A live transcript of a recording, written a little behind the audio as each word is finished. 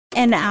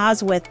And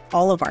as with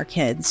all of our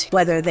kids,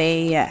 whether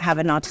they have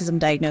an autism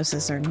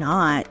diagnosis or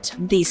not,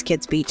 these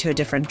kids beat to a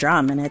different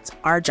drum, and it's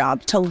our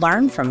job to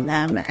learn from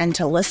them and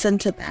to listen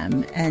to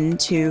them and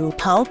to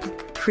help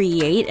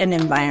create an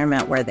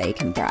environment where they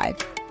can thrive.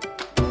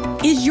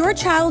 Is your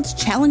child's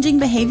challenging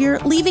behavior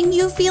leaving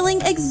you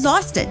feeling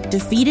exhausted,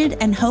 defeated,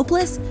 and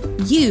hopeless?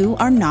 You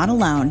are not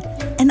alone.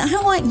 And I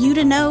want you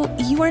to know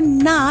you are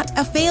not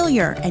a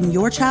failure and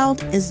your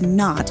child is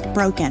not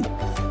broken.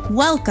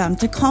 Welcome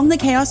to Calm the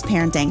Chaos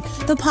Parenting,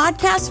 the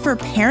podcast for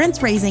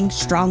parents raising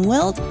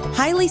strong-willed,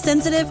 highly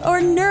sensitive, or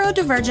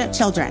neurodivergent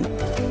children.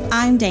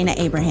 I'm Dana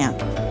Abraham,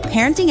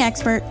 parenting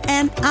expert,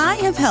 and I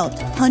have helped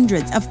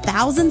hundreds of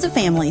thousands of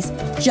families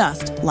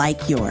just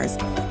like yours.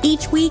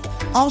 Each week,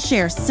 I'll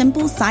share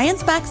simple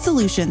science-backed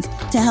solutions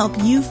to help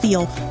you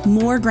feel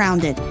more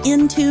grounded,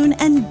 in tune,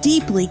 and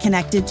deeply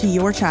connected to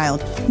your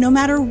child, no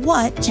matter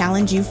what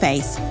challenge you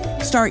face.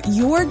 Start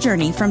your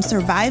journey from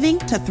surviving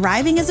to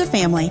thriving as a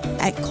family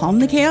at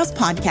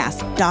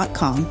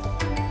calmthechaospodcast.com.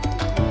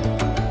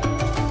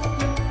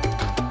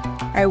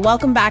 All right,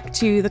 welcome back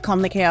to the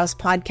Calm the Chaos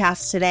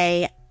podcast.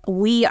 Today,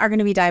 we are going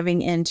to be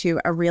diving into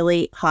a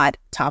really hot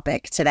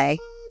topic today.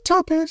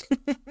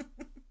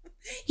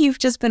 You've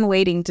just been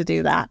waiting to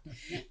do that.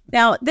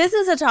 Now, this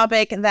is a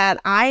topic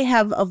that I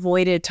have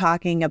avoided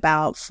talking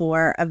about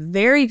for a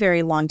very,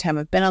 very long time.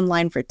 I've been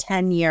online for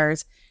 10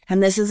 years,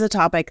 and this is a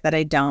topic that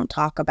I don't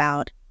talk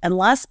about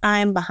unless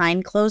I'm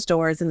behind closed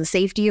doors in the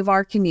safety of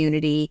our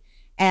community,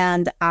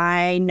 and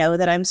I know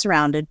that I'm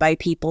surrounded by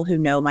people who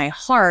know my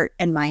heart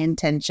and my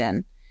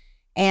intention.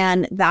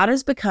 And that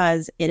is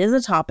because it is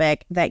a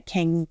topic that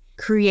can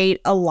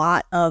create a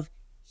lot of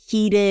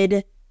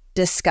heated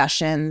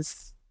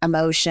discussions,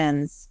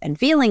 emotions, and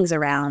feelings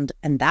around,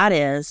 and that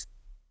is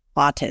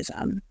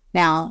autism.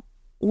 Now,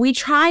 we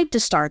tried to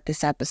start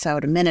this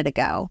episode a minute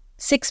ago,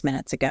 6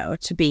 minutes ago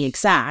to be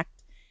exact,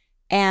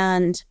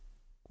 and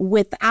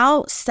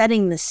without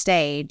setting the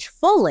stage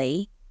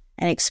fully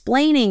and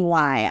explaining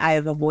why I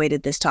have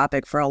avoided this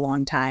topic for a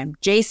long time,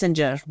 Jason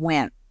just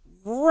went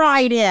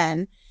right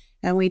in,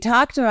 and we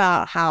talked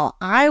about how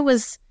I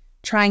was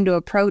trying to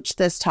approach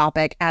this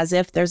topic as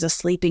if there's a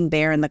sleeping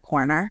bear in the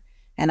corner,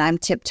 and I'm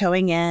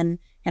tiptoeing in,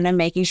 and I'm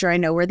making sure I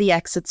know where the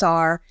exits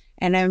are,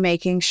 and I'm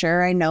making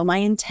sure I know my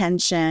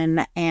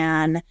intention,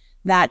 and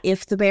that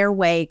if the bear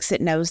wakes,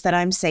 it knows that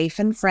I'm safe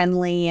and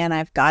friendly, and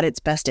I've got its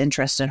best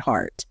interest at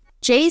heart.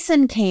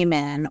 Jason came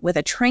in with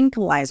a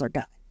tranquilizer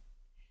gun,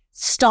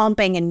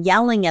 stomping and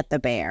yelling at the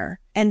bear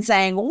and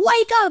saying,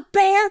 "Wake up,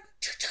 bear!"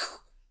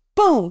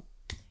 Boom.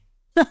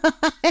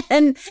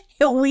 And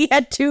we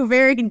had two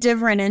very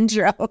different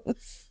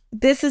intros.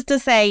 This is to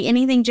say,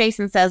 anything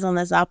Jason says on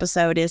this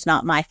episode is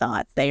not my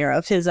thoughts. They are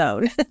of his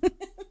own.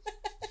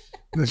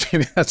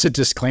 Maybe that's a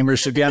disclaimer. It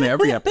should be on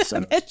every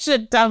episode. It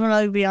should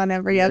definitely be on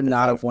every episode. You're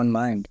not of one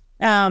mind.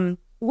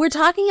 We're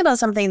talking about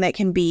something that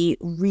can be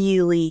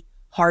really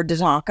hard to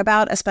talk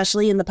about,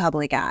 especially in the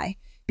public eye,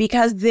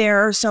 because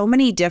there are so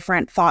many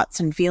different thoughts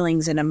and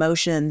feelings and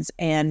emotions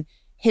and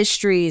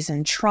histories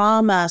and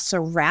trauma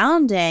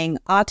surrounding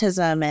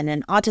autism and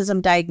an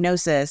autism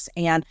diagnosis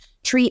and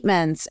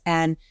treatments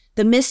and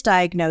the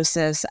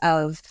misdiagnosis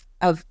of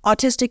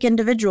autistic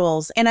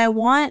individuals. And I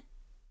want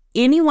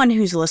anyone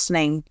who's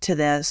listening to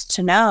this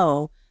to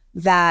know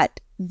that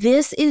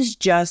this is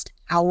just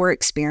our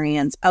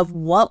experience of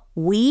what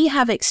we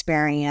have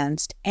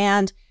experienced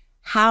and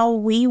how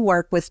we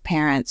work with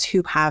parents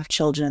who have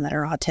children that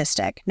are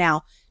autistic.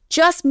 Now,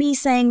 just me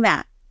saying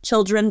that,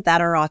 children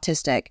that are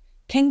autistic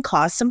can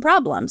cause some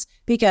problems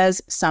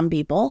because some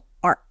people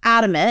are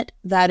adamant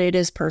that it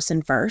is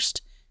person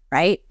first,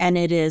 right? And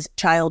it is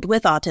child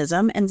with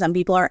autism. And some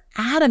people are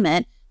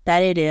adamant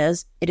that it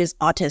is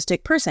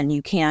autistic person.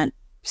 You can't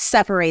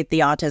separate the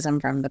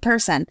autism from the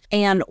person.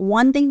 And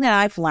one thing that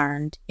I've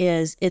learned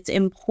is it's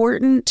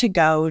important to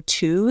go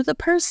to the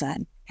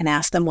person and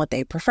ask them what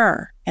they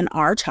prefer. And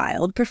our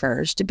child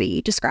prefers to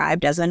be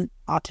described as an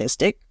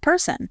autistic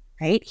person,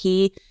 right?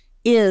 He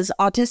is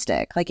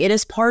autistic. Like, it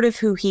is part of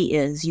who he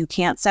is. You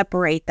can't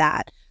separate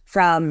that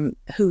from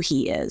who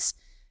he is.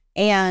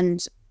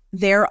 And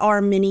there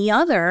are many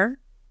other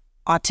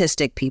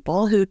autistic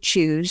people who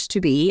choose to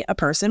be a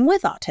person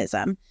with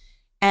autism.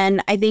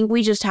 And I think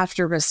we just have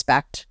to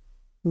respect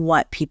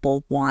what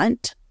people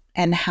want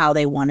and how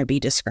they want to be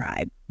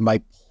described.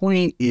 My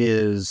point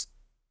is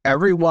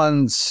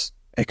everyone's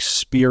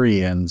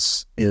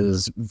experience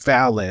is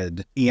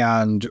valid.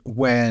 And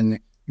when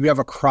you have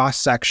a cross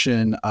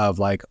section of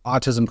like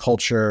autism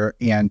culture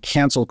and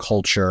cancel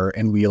culture,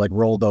 and we like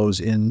roll those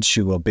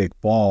into a big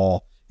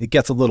ball, it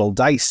gets a little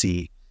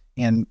dicey.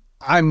 And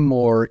I'm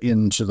more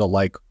into the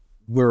like,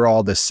 we're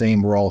all the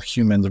same, we're all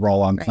humans, we're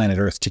all on planet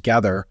Earth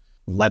together.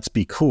 Let's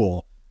be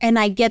cool. And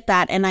I get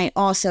that. And I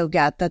also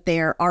get that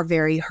there are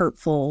very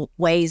hurtful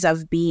ways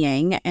of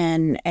being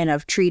and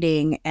of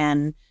treating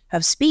and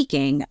of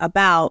speaking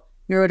about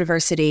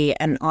neurodiversity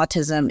and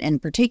autism in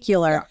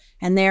particular. Yeah.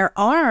 And there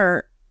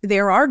are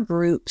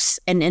groups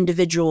and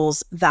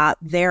individuals that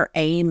their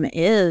aim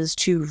is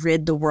to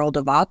rid the world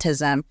of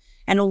autism.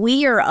 And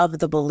we are of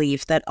the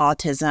belief that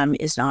autism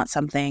is not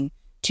something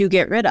to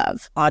get rid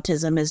of.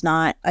 Autism is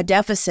not a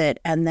deficit.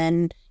 And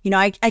then,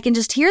 I can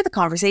just hear the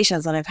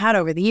conversations that I've had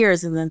over the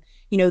years. And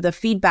then, the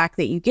feedback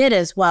that you get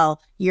is,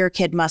 well, your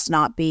kid must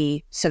not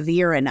be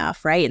severe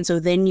enough, right? And so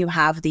then you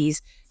have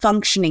these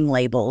functioning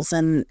labels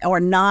or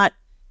not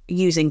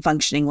using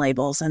functioning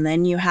labels. And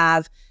then you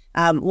have,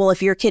 well,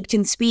 if your kid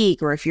can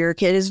speak or if your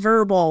kid is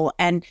verbal,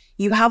 and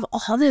you have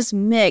all this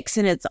mix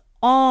and it's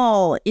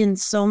all in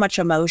so much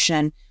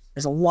emotion.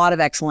 There's a lot of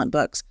excellent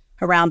books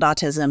around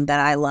autism that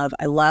I love.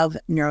 I love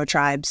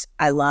Neurotribes.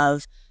 I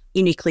love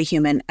Uniquely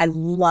Human. I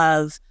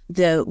love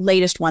the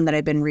latest one that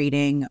I've been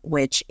reading,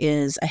 which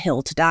is A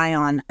Hill to Die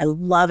On. I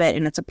love it.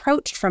 And it's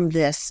approached from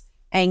this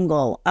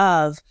angle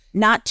of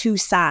not two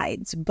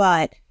sides,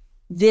 but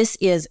this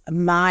is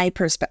my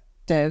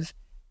perspective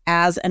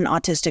as an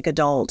autistic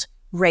adult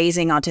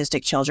raising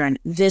autistic children.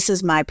 This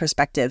is my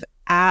perspective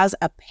as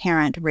a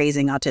parent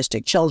raising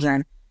autistic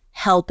children,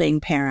 helping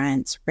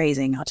parents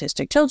raising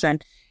autistic children,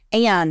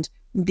 and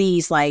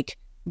these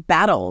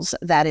battles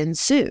that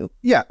ensue.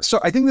 Yeah. So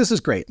I think this is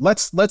great.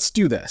 Let's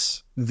do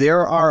this.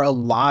 There are a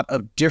lot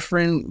of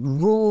different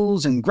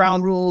rules and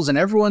ground rules, and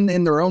everyone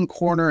in their own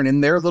corner and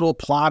in their little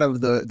plot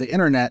of the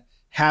internet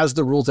has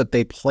the rules that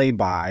they play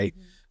by.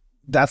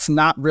 That's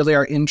not really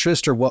our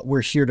interest or what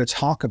we're here to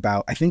talk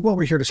about. I think what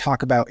we're here to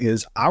talk about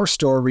is our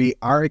story,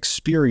 our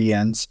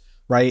experience,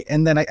 right?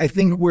 And then I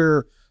think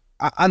we're,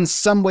 on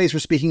some ways, we're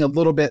speaking a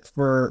little bit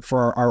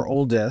for our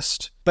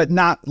oldest, but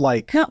not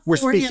we're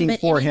speaking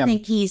for him. I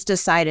think he's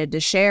decided to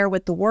share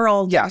with the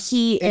world. Yes.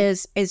 He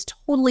is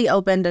totally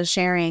open to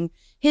sharing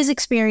his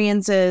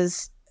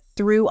experiences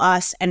through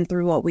us and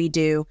through what we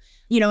do.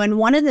 And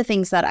one of the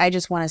things that I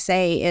just want to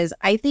say is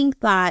I think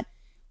that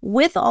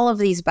with all of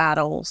these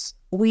battles,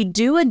 we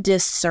do a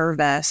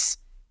disservice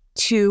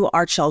to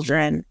our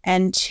children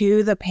and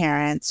to the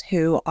parents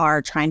who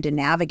are trying to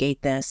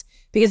navigate this.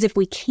 Because if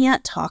we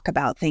can't talk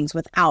about things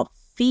without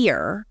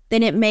fear,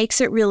 then it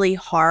makes it really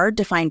hard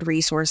to find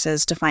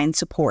resources, to find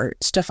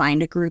supports, to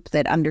find a group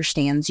that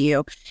understands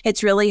you.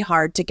 It's really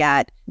hard to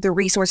get the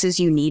resources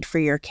you need for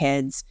your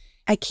kids.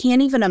 I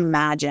can't even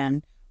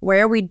imagine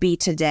where we'd be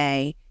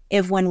today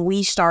if when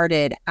we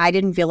started, I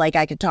didn't feel like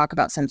I could talk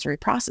about sensory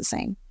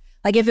processing.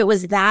 If it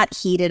was that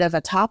heated of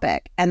a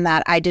topic and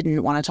that I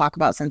didn't want to talk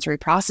about sensory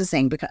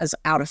processing because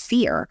out of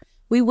fear,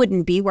 we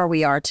wouldn't be where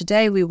we are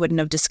today. We wouldn't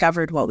have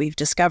discovered what we've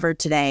discovered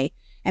today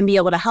and be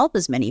able to help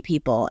as many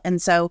people.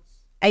 And so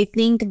I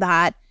think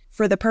that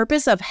for the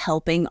purpose of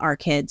helping our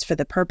kids, for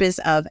the purpose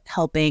of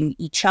helping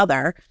each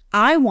other,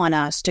 I want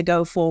us to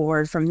go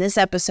forward from this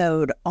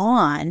episode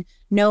on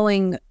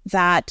knowing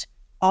that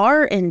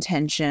our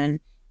intention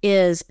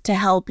is to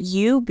help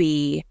you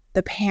be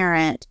the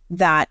parent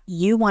that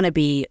you want to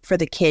be for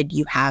the kid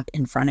you have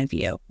in front of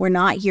you. We're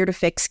not here to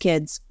fix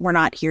kids. We're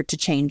not here to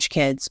change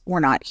kids. We're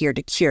not here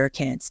to cure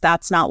kids.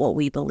 That's not what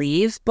we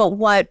believe. But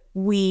what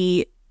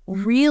we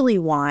really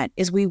want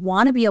is we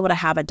want to be able to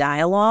have a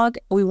dialogue.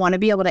 We want to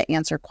be able to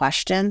answer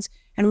questions.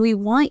 And we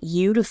want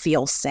you to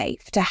feel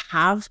safe, to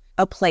have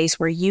a place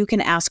where you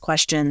can ask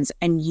questions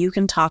and you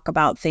can talk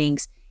about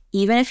things,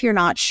 even if you're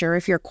not sure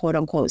if you're quote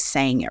unquote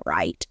saying it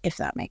right, if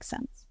that makes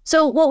sense.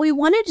 So what we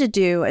wanted to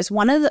do is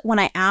when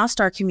I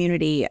asked our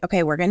community,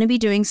 okay, we're going to be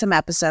doing some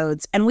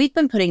episodes, and we've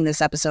been putting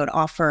this episode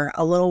off for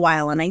a little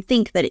while. And I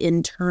think that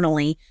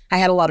internally I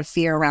had a lot of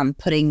fear around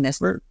putting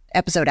this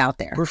episode out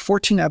there. We're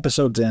 14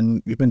 episodes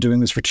in. We've been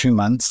doing this for 2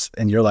 months.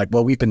 And you're like,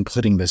 well, we've been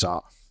putting this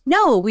off.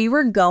 No, we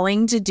were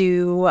going to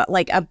do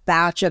a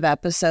batch of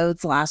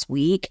episodes last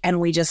week.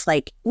 And we just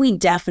we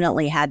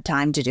definitely had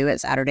time to do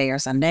it Saturday or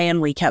Sunday. And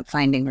we kept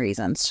finding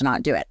reasons to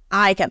not do it.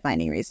 I kept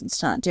finding reasons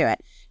to not do it.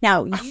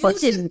 Now, you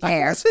didn't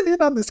care,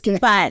 on this game.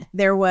 But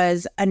there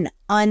was an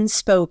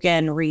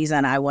unspoken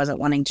reason I wasn't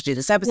wanting to do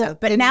this episode. Well,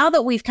 but now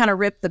that we've kind of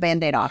ripped the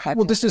Band-Aid off.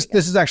 This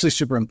is actually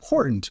super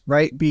important,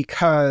 right?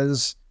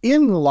 Because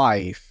in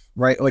life,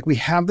 right, we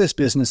have this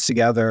business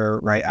together,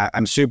 right?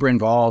 I'm super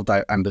involved.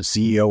 I'm the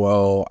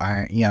COO.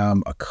 I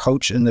am a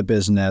coach in the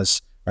business,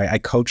 right? I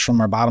coach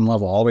from our bottom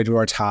level all the way to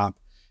our top.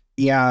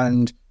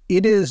 And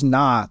it is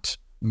not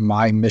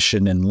my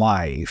mission in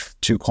life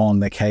to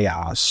calm the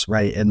chaos,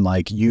 right? And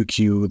you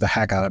cue the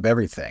heck out of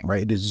everything,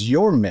 right? It is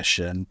your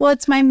mission. Well,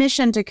 it's my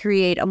mission to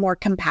create a more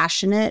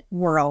compassionate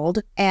world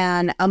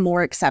and a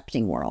more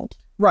accepting world.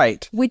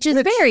 Right. Which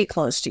is very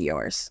close to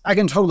yours. I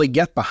can totally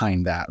get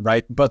behind that,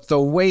 right? But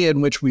the way in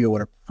which we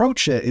would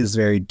approach it is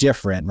very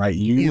different, right?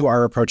 You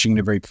are approaching it in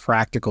a very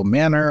practical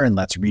manner and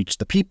let's reach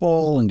the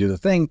people and do the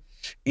thing.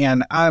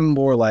 And I'm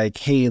more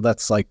hey,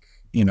 let's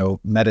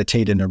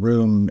meditate in a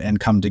room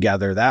and come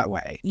together that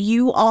way.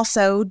 You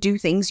also do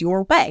things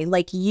your way.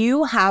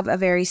 You have a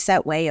very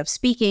set way of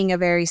speaking, a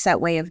very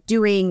set way of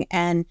doing.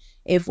 And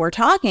if we're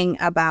talking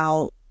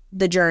about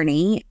the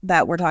journey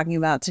that we're talking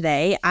about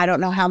today, I don't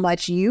know how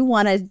much you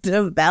want to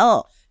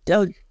divulge.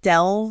 Divulge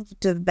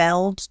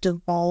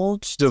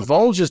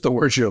is the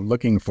word you're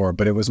looking for,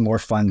 but it was more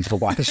fun to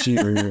watch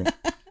you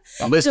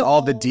list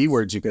all the D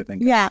words you could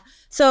think of. Yeah.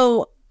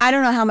 So I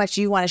don't know how much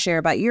you want to share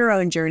about your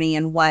own journey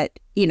and what,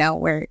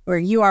 where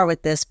you are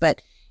with this,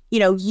 but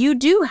you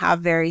do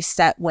have very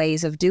set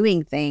ways of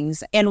doing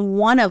things. And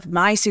one of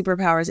my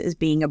superpowers is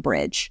being a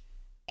bridge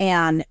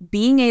and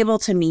being able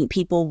to meet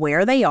people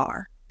where they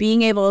are,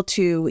 being able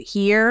to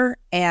hear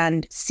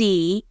and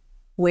see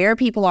where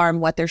people are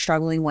and what they're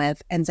struggling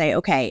with and say,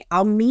 okay,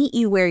 I'll meet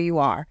you where you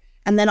are.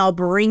 And then I'll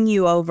bring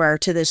you over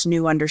to this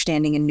new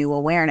understanding and new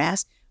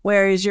awareness.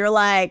 Whereas you're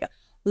like,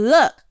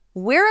 look,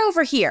 we're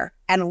over here.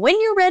 And when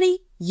you're ready,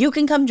 you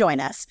can come join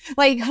us.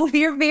 Like,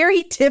 we're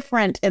very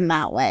different in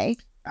that way.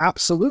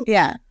 Absolutely.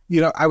 Yeah.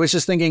 I was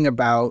just thinking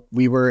about,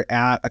 we were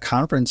at a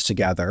conference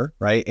together,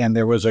 right? And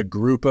there was a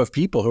group of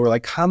people who were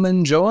like, come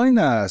and join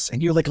us.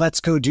 And you're like, let's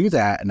go do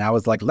that. And I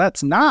was like,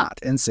 let's not.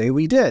 And say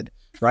we did,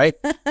 right?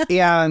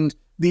 And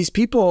these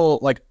people,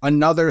 like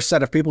another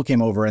set of people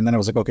came over, and then I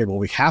was like, okay, well,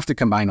 we have to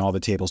combine all the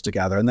tables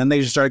together. And then they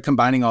just started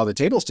combining all the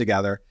tables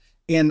together.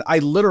 And I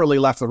literally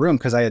left the room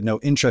because I had no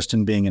interest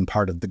in being in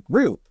part of the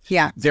group.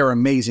 Yeah. They're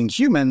amazing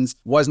humans,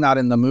 was not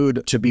in the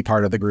mood to be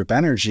part of the group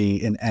energy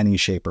in any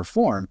shape or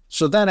form.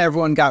 So then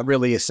everyone got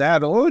really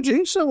sad. Oh,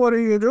 Jason, what are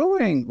you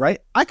doing? Right?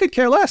 I could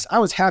care less. I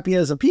was happy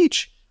as a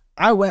peach.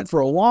 I went for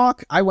a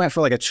walk. I went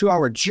for like a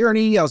 2-hour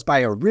journey. I was by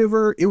a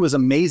river. It was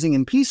amazing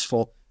and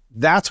peaceful.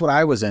 That's what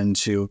I was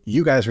into.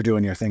 You guys were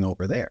doing your thing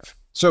over there.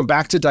 So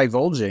back to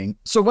divulging.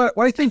 So what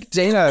I think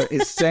Dana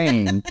is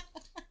saying,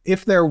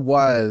 if there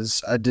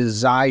was a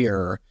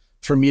desire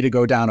for me to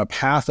go down a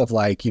path of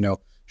like,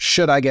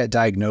 should I get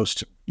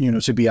diagnosed,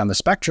 to be on the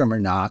spectrum or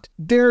not,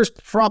 there's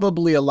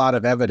probably a lot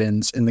of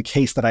evidence in the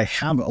case that I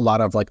have a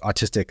lot of like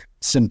autistic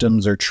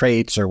symptoms or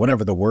traits or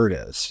whatever the word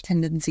is.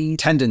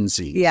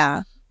 Tendency.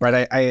 Yeah.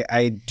 Right.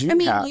 I do. I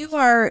mean,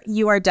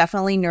 you are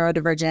definitely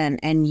neurodivergent,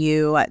 and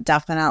you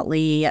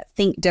definitely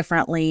think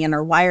differently and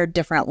are wired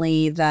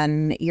differently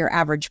than your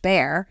average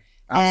bear.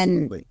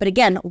 Absolutely. But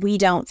again, we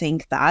don't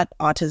think that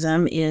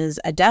autism is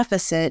a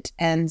deficit.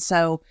 And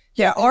so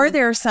are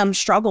there some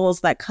struggles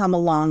that come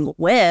along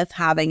with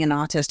having an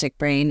autistic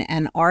brain?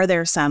 And are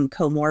there some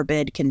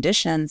comorbid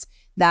conditions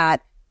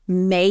that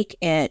make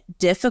it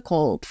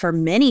difficult for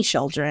many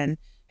children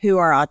who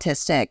are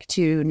autistic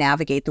to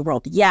navigate the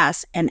world?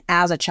 Yes. And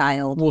as a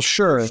child, well,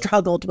 sure,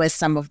 struggled with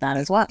some of that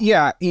as well.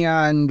 Yeah.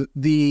 And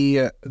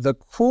the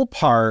cool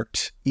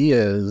part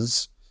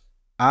is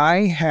I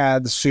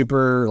had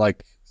super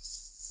like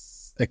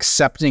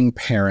accepting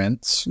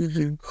parents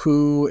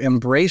who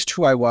embraced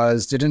who I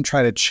was, didn't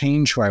try to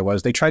change who I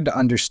was. They tried to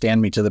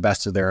understand me to the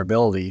best of their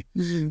ability.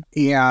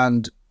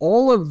 And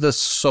all of the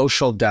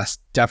social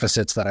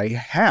deficits that I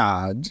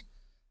had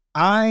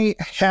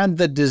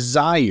the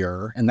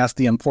desire, and that's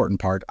the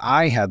important part,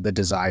 I had the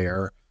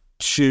desire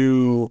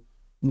to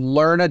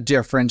learn a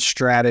different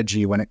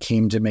strategy when it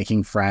came to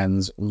making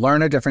friends,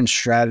 learn a different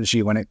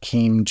strategy when it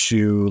came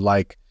to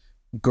like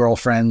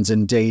girlfriends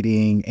and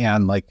dating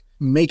and like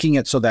making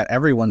it so that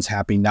everyone's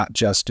happy, not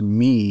just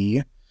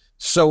me.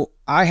 So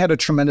I had a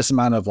tremendous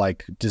amount of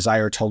like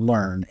desire to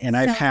learn, and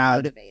I've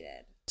had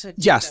motivated to do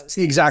yes, those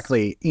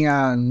exactly.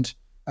 And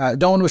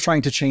no one was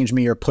trying to change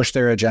me or push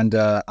their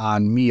agenda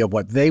on me of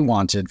what they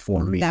wanted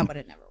for me. That would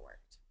have never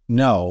worked.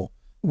 No,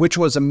 which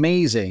was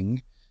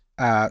amazing.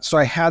 So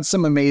I had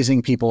some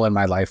amazing people in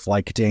my life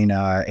like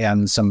Dana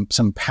and some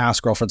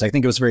past girlfriends. I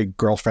think it was very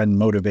girlfriend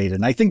motivated.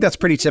 And I think that's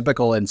pretty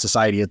typical in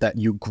society, that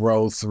you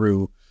grow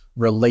through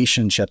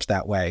relationships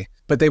that way.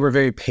 But they were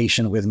very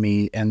patient with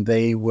me, and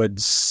they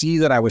would see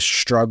that I was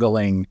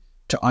struggling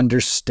to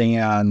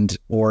understand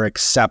or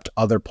accept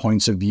other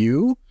points of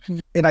view.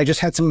 And I just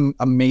had some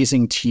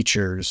amazing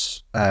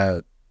teachers,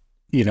 by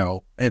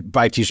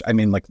teachers, I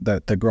mean like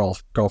the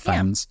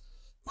girlfriends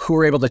who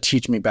were able to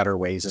teach me better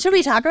ways. Should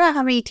we talk about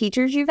how many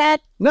teachers you've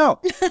had?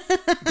 No,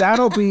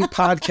 that'll be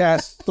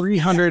podcast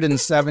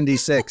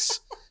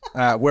 376,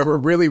 where we're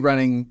really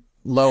running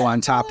low on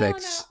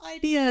topics. Oh, no,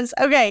 ideas.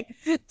 Okay.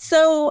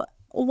 So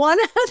one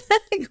of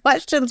the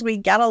questions we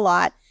get a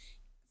lot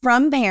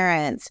from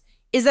parents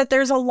is that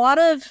there's a lot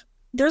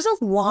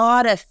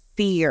of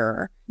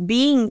fear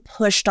being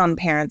pushed on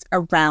parents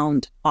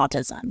around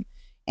autism.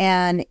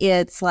 And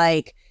it's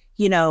like,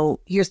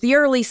 here's the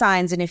early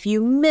signs, and if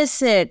you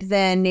miss it,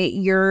 then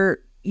your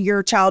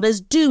child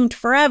is doomed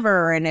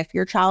forever. And if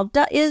your child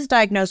is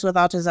diagnosed with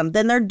autism,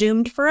 then they're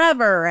doomed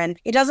forever. And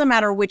it doesn't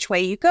matter which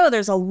way you go.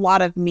 There's a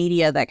lot of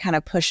media that kind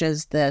of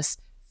pushes this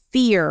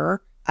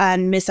fear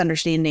and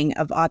misunderstanding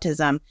of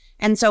autism.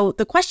 And so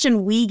the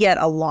question we get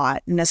a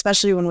lot, and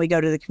especially when we go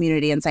to the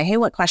community and say, hey,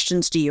 what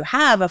questions do you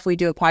have if we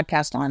do a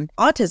podcast on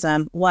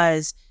autism,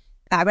 was,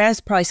 I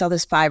probably saw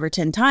this 5 or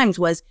 10 times,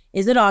 was,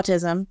 is it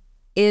autism?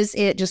 Is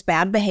it just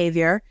bad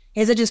behavior?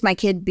 Is it just my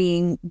kid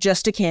being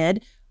just a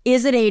kid?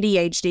 Is it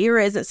ADHD, or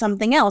is it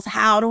something else?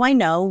 How do I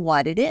know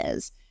what it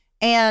is?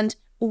 And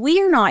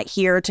we are not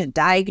here to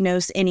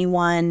diagnose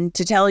anyone,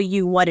 to tell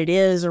you what it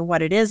is or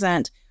what it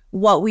isn't.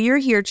 What we are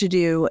here to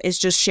do is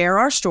just share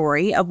our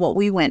story of what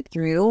we went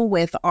through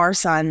with our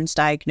son's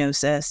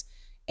diagnosis.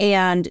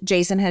 And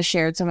Jason has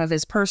shared some of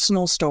his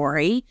personal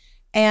story.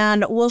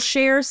 And we'll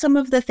share some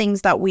of the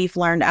things that we've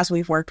learned as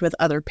we've worked with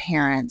other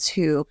parents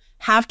who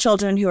have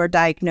children who are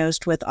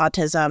diagnosed with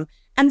autism,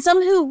 and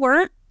some who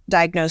weren't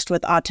diagnosed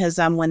with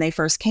autism when they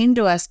first came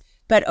to us,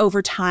 but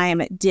over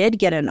time did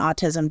get an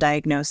autism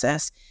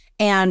diagnosis,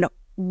 and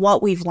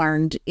what we've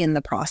learned in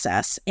the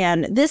process.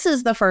 And this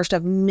is the first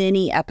of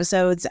many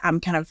episodes. I'm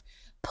kind of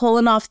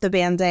pulling off the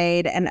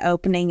Band-Aid and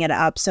opening it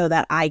up so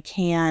that I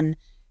can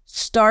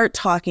start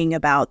talking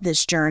about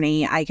this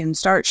journey. I can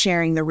start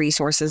sharing the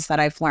resources that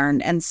I've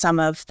learned and some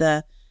of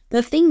the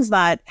things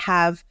that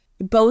have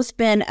both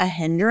been a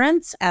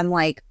hindrance and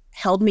like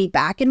held me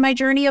back in my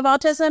journey of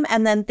autism,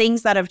 and then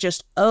things that have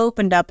just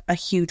opened up a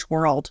huge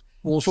world.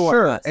 Well,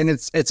 sure. And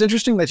it's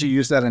interesting that you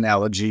use that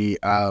analogy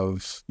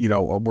of,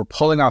 we're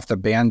pulling off the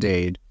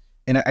Band-Aid.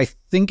 And I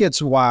think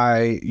it's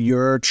why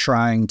you're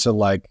trying to,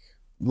 like,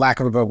 lack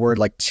of a word,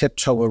 like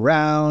tiptoe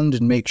around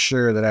and make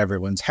sure that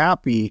everyone's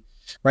happy,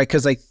 right?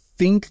 Because I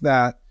think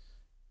that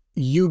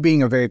you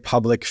being a very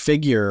public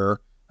figure,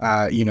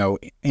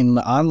 in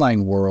the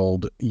online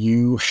world,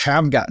 you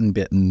have gotten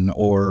bitten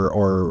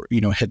or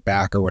hit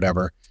back or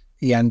whatever.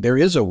 And there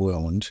is a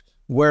wound.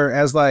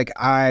 Whereas, like,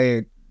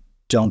 I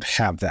don't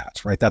have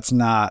that, right? That's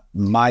not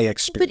my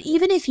experience. But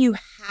even if you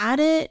had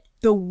it,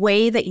 the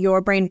way that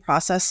your brain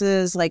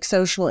processes like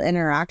social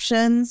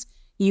interactions,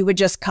 you would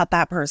just cut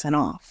that person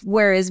off.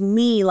 Whereas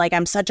me, like,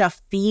 I'm such a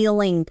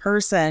feeling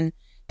person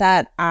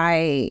that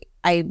I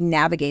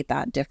navigate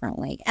that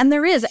differently. And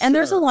there's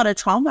a lot of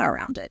trauma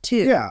around it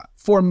too. Yeah.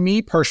 For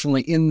me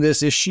personally, in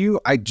this issue,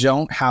 I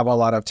don't have a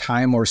lot of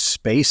time or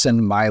space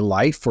in my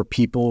life for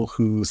people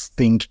who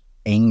think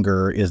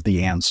anger is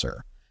the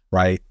answer,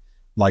 right?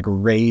 Like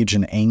rage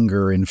and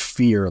anger and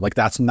fear, like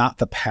that's not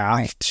the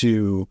path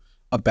to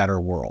a better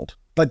world.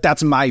 But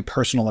that's my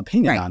personal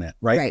opinion on it,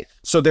 right?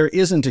 So there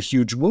isn't a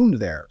huge wound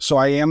there. So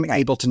I am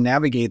able to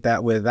navigate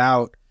that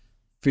without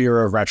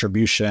fear of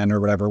retribution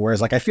or whatever.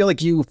 Whereas, like, I feel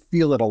like you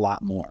feel it a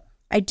lot more.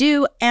 I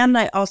do. And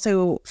I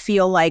also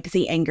feel like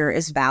the anger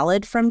is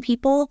valid from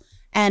people.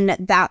 And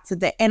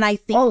and I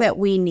think that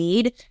we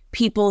need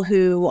people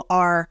who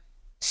are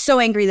so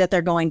angry that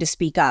they're going to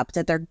speak up,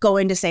 that they're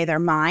going to say their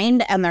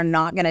mind, and they're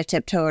not going to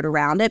tiptoe it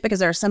around it, because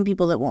there are some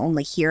people that will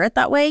only hear it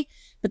that way,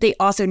 but they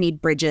also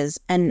need bridges.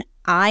 And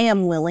I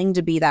am willing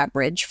to be that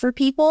bridge for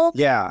people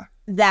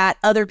that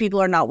other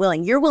people are not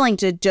willing. You're willing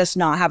to just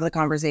not have the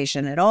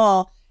conversation at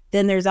all.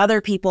 Then there's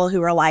other people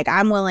who are like,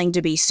 I'm willing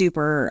to be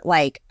super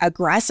like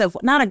aggressive,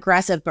 not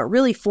aggressive, but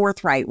really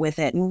forthright with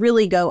it and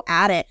really go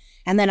at it.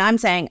 And then I'm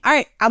saying, all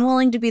right, I'm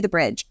willing to be the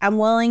bridge. I'm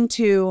willing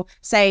to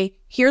say,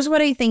 here's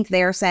what I think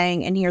they're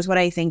saying, and here's what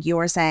I think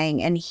you're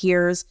saying, and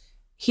here's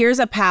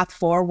a path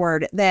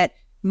forward that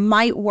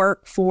might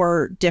work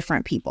for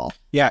different people.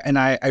 Yeah, and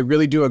I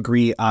really do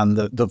agree on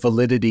the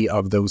validity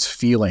of those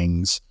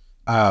feelings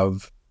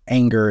of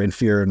anger and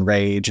fear and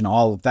rage and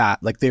all of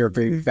that. Like, they're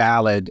very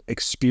valid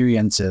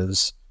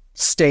experiences.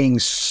 Staying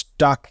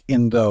stuck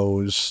in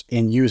those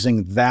and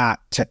using that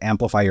to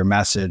amplify your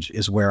message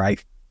is where I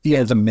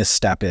feel the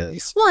misstep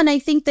is. Well, and I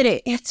think that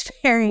it's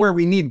very... where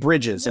we need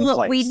bridges in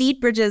place. We need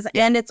bridges,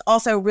 and it's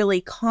also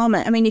really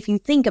common. I mean, if you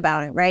think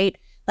about it, right?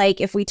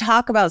 Like, if we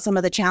talk about some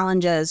of the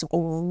challenges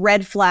or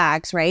red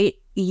flags, right?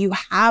 You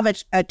have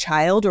a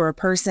child or a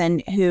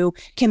person who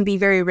can be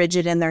very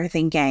rigid in their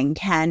thinking,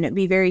 can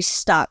be very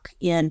stuck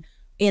in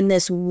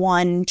this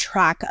one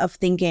track of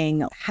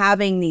thinking,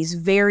 having these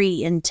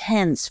very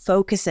intense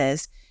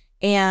focuses.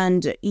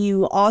 And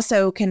you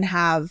also can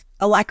have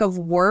a lack of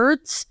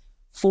words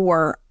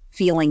for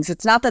feelings.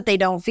 It's not that they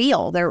don't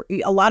feel.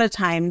 A lot of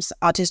times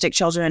autistic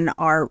children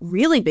are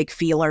really big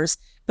feelers,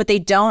 but they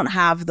don't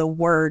have the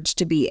words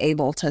to be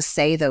able to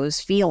say those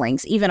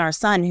feelings. Even our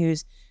son,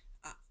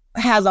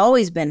 has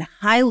always been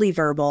highly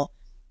verbal,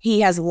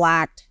 he has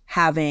lacked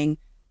having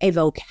a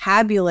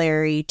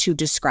vocabulary to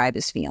describe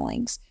his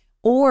feelings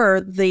or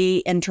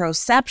the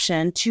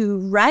introspection to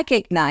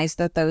recognize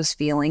that those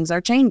feelings are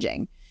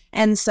changing.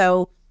 And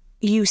so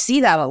you see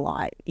that a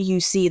lot. You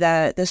see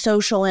the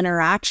social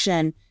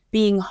interaction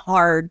being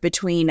hard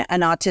between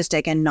an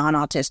autistic and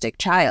non-autistic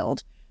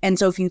child. And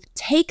so if you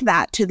take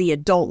that to the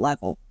adult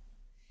level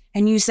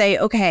and you say,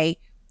 okay,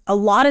 a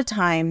lot of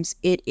times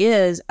it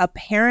is a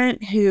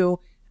parent who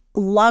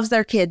loves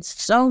their kids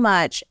so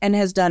much and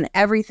has done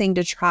everything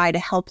to try to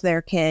help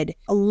their kid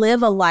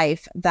live a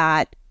life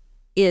that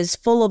is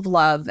full of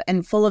love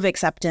and full of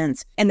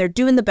acceptance, and they're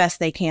doing the best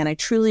they can. I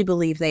truly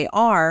believe they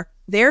are.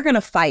 They're going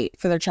to fight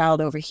for their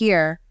child over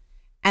here.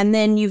 And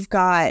then you've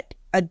got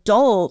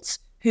adults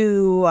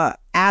who,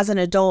 as an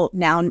adult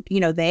now,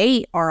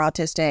 they are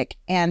autistic.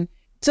 And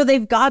so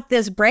they've got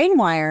this brain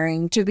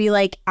wiring to be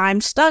like,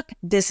 I'm stuck.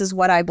 This is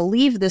what I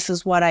believe. This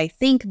is what I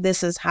think.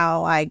 This is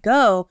how I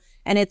go.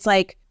 And it's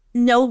like,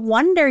 no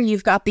wonder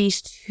you've got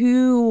these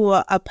two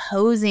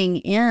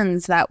opposing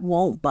ends that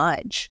won't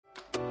budge.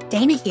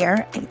 Dana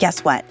here, and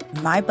guess what?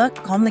 My book,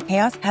 Calm the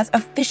Chaos, has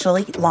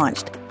officially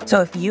launched.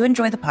 So if you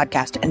enjoy the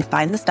podcast and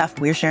find the stuff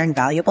we're sharing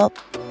valuable,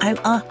 I'm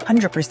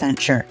 100%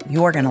 sure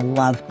you're going to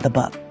love the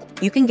book.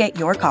 You can get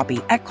your copy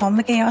at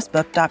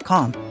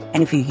calmthechaosbook.com.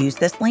 And if you use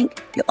this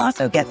link, you'll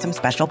also get some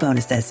special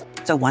bonuses.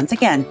 So once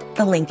again,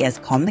 the link is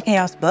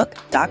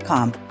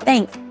calmthechaosbook.com.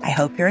 Thanks. I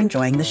hope you're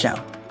enjoying the show.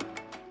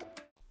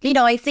 You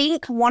know, I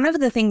think one of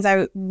the things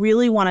I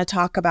really want to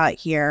talk about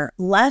here,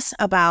 less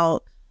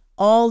about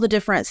all the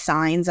different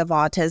signs of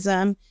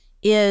autism,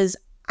 is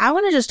I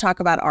want to just talk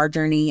about our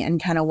journey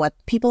and kind of what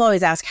people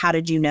always ask, how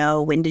did you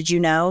know? When did you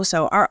know?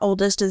 So our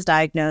oldest is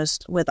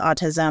diagnosed with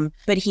autism,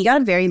 but he got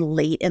a very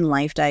late in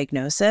life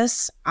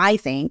diagnosis. I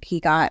think he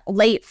got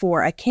late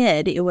for a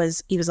kid. He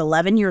was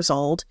 11 years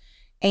old.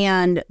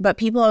 But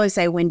people always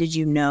say, when did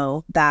you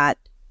know that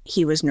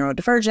he was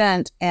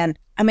neurodivergent? And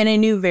I mean, I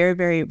knew very,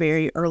 very,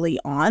 very early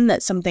on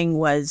that something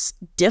was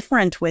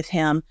different with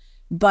him.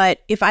 But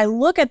if I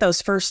look at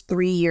those first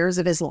 3 years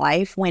of his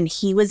life when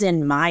he was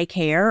in my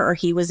care or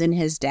he was in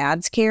his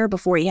dad's care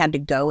before he had to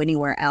go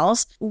anywhere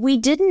else, we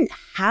didn't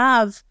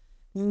have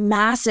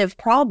massive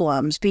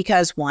problems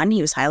because, one,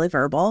 he was highly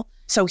verbal.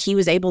 So he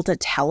was able to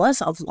tell us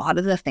a lot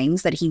of the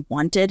things that he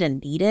wanted and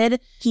needed.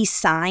 He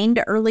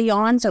signed early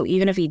on. So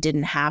even if he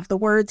didn't have the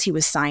words, he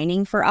was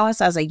signing for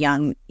us as a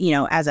young,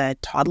 as a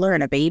toddler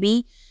and a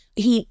baby.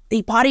 He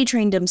potty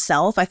trained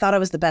himself. I thought I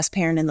was the best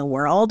parent in the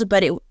world,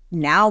 but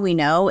now we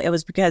know it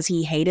was because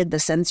he hated the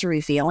sensory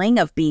feeling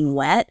of being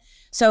wet.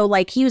 So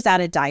like he was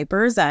out of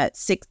diapers at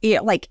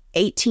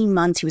 18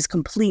 months, he was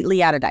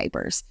completely out of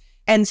diapers.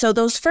 And so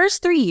those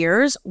first 3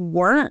 years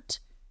weren't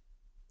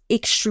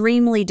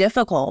extremely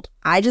difficult.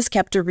 I just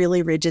kept a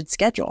really rigid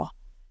schedule.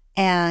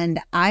 And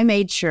I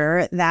made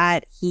sure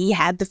that he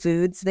had the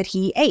foods that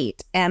he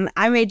ate. And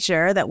I made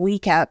sure that we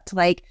kept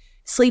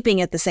sleeping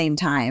at the same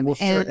time. Well,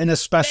 and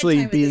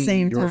especially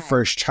being your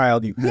first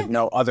child, you had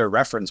no other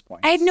reference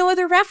point. I had no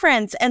other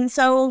reference. And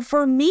so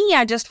for me,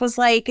 I just was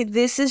like,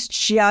 this is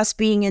just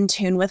being in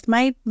tune with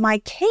my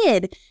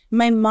kid.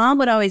 My mom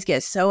would always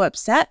get so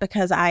upset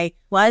because I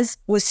was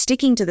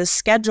sticking to the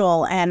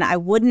schedule and I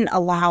wouldn't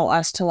allow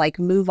us to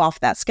move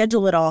off that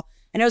schedule at all.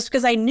 And it was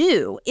because I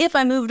knew if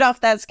I moved off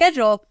that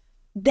schedule,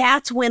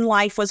 that's when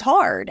life was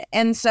hard.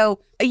 And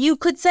so you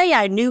could say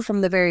I knew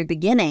from the very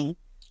beginning,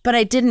 but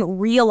I didn't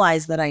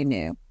realize that I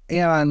knew.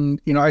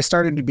 And, I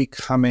started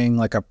becoming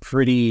a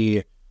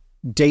pretty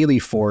daily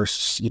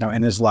force,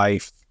 in his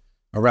life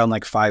around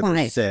 5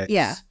 or 6.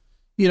 Yeah.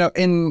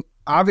 And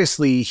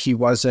obviously he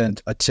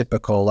wasn't a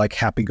typical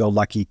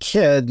happy-go-lucky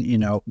kid.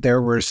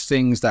 There were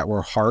things that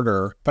were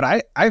harder.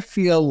 But I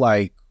feel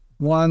like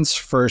once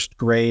first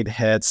grade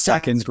hit,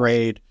 second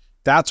grade,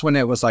 that's when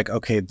it was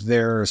okay,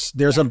 there's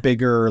a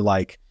bigger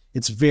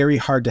it's very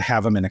hard to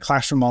have him in a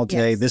classroom all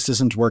day. Yes. This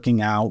isn't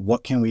working out.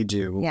 What can we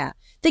do? Yeah.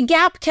 The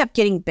gap kept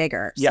getting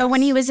bigger. Yes. So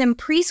when he was in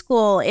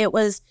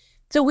preschool,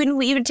 so when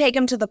we would take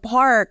him to the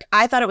park,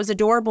 I thought it was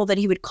adorable that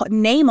he would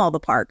name all the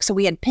parks. So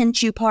we had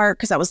Pinch You Park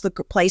because that was the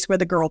place where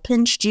the girl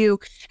pinched you.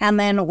 And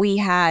then we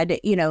had,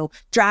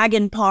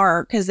 Dragon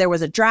Park because there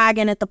was a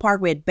dragon at the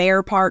park. We had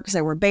Bear Park because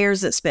there were bears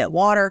that spit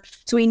water.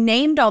 So we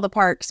named all the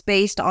parks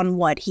based on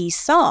what he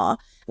saw.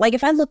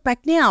 If I look back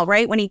now,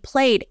 right, when he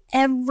played,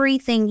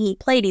 everything he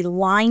played, he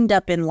lined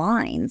up in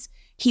lines.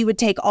 He would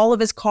take all of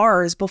his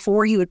cars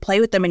before he would play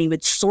with them and he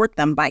would sort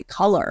them by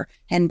color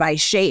and by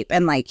shape.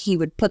 And he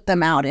would put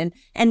them out.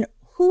 And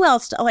who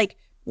else,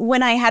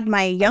 when I had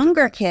my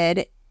younger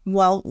kid,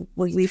 well,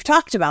 we've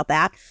talked about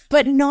that,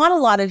 but not a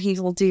lot of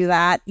people do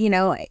that,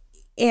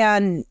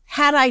 And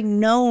had I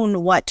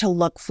known what to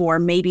look for,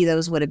 maybe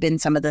those would have been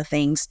some of the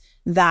things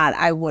that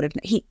I would have.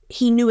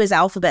 He knew his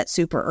alphabet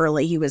super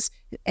early. He was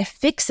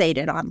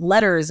fixated on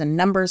letters and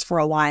numbers for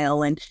a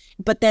while,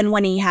 but then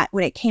when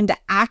it came to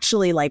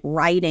actually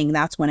writing,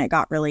 that's when it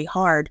got really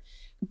hard.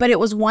 But it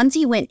was once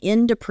he went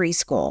into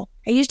preschool.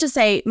 I used to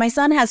say my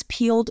son has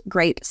peeled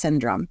grape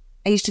syndrome.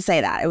 I used to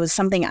say that. It was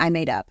something I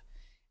made up.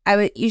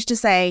 Used to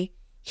say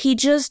he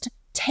just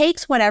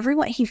takes what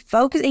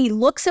he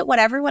looks at what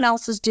everyone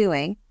else is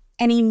doing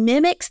and he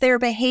mimics their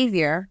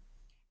behavior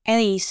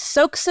and he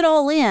soaks it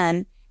all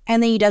in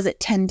and then he does it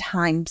 10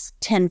 times,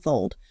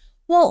 tenfold.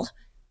 Well,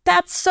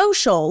 that's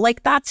social.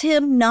 That's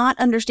him not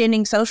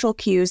understanding social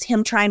cues,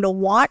 him trying to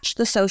watch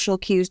the social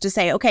cues to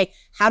say, okay,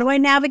 how do I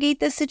navigate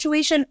this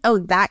situation? Oh,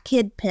 that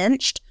kid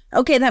pinched.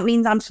 Okay, that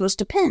means I'm supposed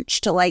to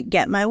pinch to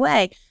get my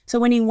way. So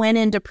when he went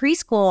into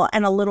preschool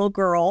and a little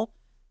girl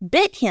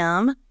bit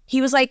him, he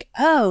was like,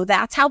 oh,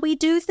 that's how we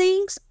do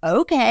things?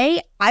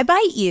 Okay, I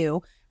bite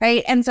you,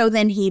 right? And so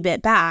then he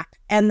bit back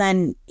and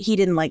then he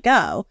didn't let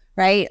go,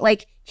 right?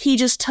 He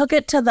just took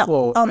it to the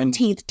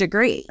umpteenth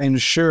degree.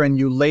 And sure, and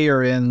you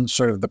layer in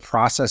sort of the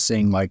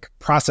processing,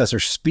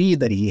 processor speed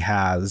that he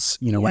has,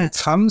 when it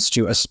comes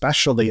to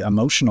especially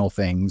emotional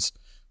things,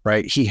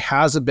 right? He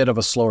has a bit of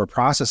a slower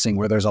processing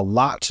where there's a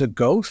lot to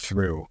go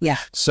through. Yeah.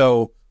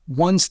 So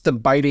once the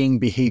biting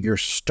behavior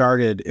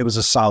started, it was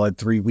a solid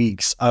 3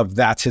 weeks of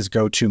that's his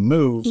go-to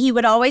move. He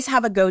would always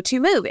have a go-to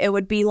move. It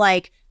would be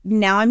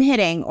now I'm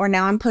hitting, or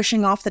now I'm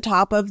pushing off the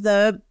top of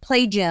the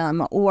play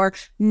gym, or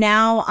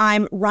now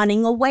I'm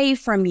running away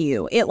from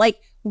you.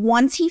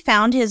 Once he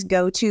found his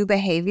go-to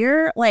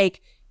behavior,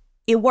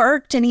 it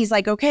worked and he's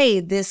like, okay,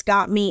 this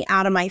got me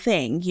out of my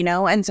thing,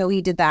 And so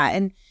he did that.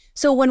 And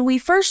So when we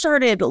first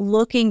started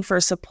looking for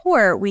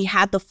support, we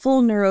had the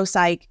full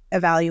neuropsych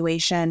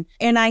evaluation.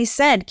 And I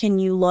said, can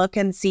you look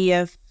and see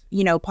if,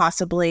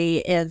 possibly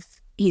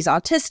if he's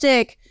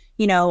autistic?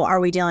 Are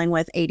we dealing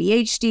with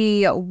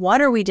ADHD?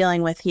 What are we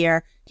dealing with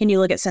here? Can you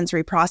look at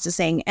sensory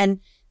processing? And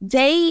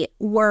they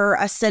were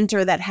a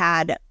center that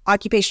had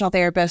occupational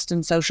therapists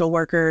and social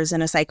workers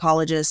and a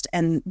psychologist.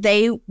 And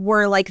they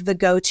were like the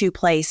go-to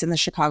place in the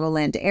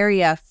Chicagoland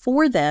area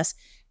for this.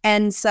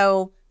 And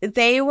so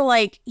they were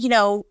like,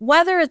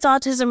 whether it's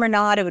autism or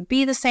not, it would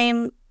be the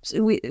same.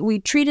 We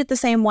treat it the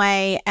same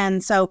way.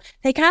 And so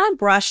they kind of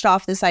brushed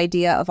off this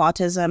idea of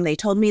autism. They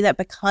told me that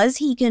because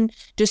he can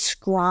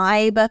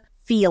describe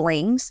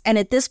feelings, and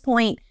at this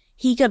point,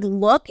 he could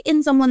look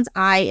in someone's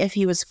eye if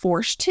he was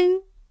forced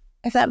to,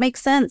 if that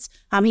makes sense.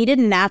 He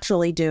didn't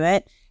naturally do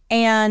it.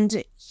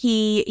 And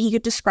he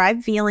could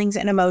describe feelings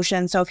and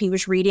emotions. So if he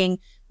was reading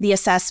the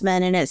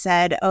assessment and it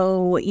said,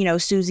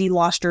 Susie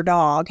lost her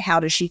dog, how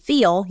does she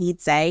feel?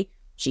 He'd say,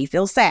 she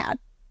feels sad.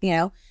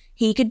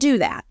 He could do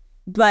that.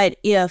 But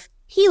if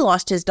he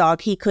lost his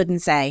dog, he couldn't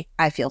say,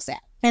 I feel sad.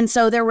 And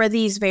so there were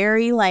these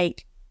very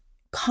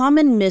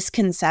common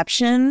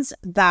misconceptions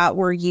that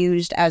were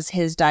used as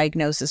his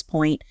diagnosis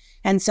point.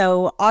 And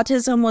so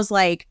autism was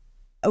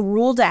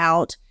ruled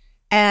out,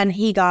 and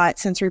he got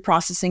sensory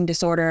processing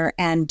disorder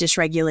and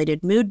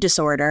dysregulated mood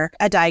disorder,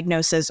 a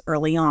diagnosis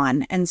early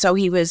on. And so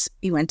he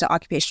went to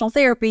occupational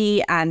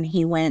therapy and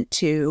he went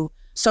to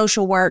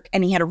social work,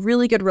 and he had a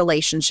really good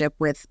relationship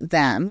with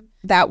them.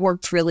 That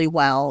worked really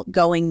well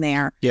going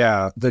there.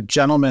 Yeah, the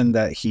gentleman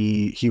that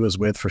he was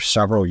with for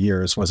several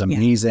years was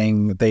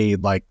amazing.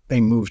 Yeah. They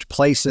moved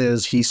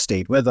places. He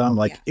stayed with them.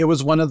 It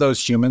was one of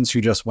those humans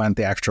who just went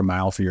the extra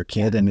mile for your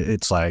kid, and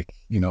it's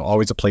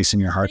always a place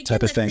in your heart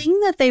type of thing. The thing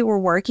that they were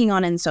working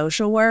on in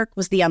social work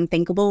was the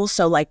unthinkable.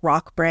 So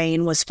Rock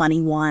Brain was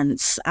funny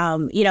once.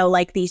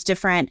 These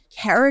different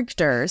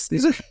characters.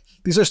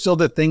 These are still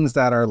the things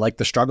that are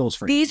the struggles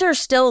for you. These are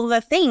still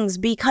the things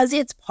because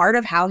it's part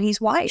of how he's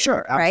wired.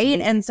 Sure, absolutely.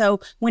 Right? And so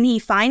when he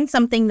finds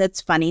something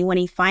that's funny, when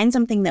he finds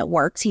something that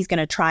works, he's going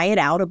to try it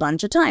out a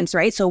bunch of times,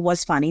 right? So it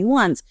was funny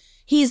once.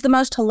 He's the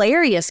most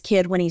hilarious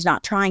kid when he's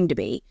not trying to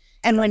be.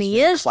 And when he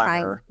is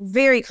trying,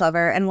 very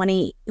clever. And when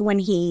he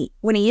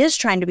is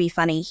trying to be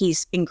funny,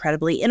 he's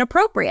incredibly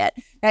inappropriate,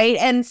 right?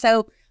 And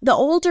so the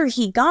older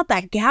he got,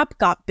 that gap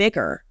got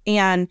bigger,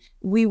 and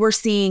we were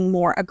seeing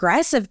more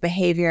aggressive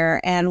behavior,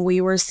 and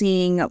we were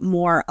seeing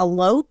more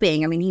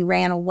eloping. I mean, he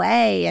ran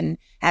away, and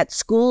at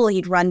school,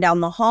 he'd run down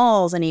the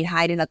halls and he'd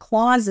hide in a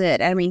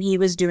closet. I mean, he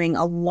was doing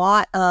a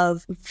lot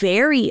of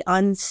very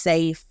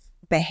unsafe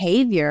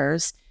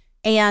behaviors.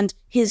 And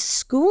his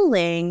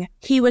schooling,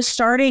 he was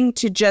starting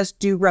to just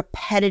do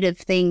repetitive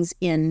things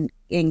in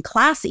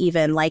class,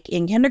 even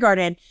in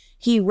kindergarten.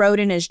 He wrote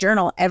in his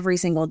journal every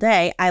single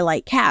day, I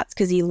like cats,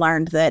 because he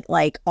learned that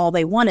all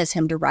they want is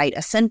him to write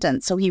a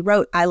sentence. So he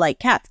wrote, I like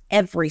cats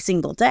every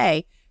single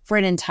day for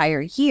an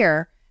entire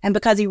year. And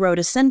because he wrote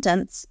a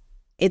sentence,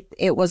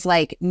 it was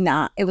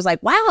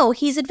wow,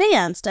 he's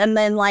advanced. And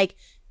then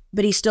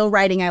but he's still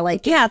writing, I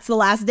like cats the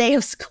last day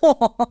of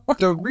school.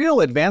 The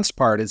real advanced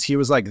part is he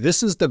was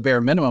this is the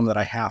bare minimum that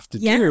I have to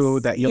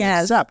do that you'll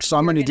accept. So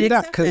I'm going to do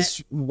that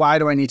because why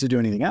do I need to do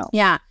anything else?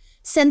 Yeah.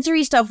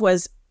 Sensory stuff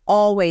was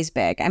always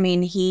big. I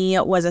mean, he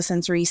was a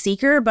sensory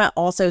seeker, but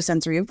also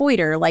sensory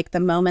avoider. The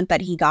moment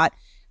that he got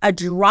a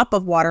drop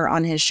of water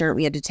on his shirt,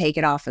 we had to take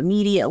it off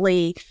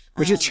immediately.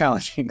 Which is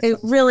challenging.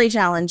 Really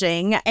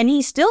challenging. And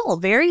he's still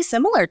very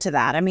similar to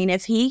that. I mean,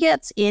 if he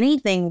gets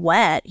anything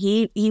wet,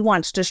 he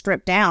wants to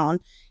strip down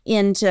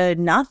into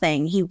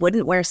nothing. He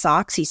wouldn't wear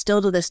socks. He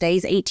still to this day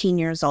is 18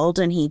 years old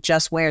and he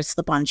just wears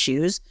slip-on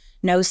shoes,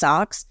 no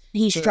socks.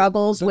 He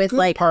struggles with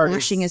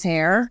washing his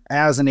hair.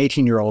 As an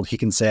 18-year-old, he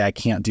can say, I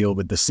can't deal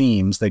with the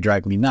seams. They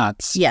drive me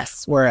nuts.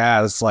 Yes.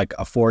 Whereas a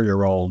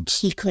 4-year-old,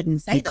 he couldn't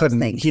say those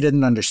things. He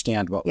didn't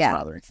understand what was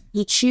bothering him.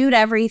 He chewed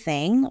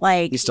everything.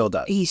 He still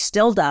does. He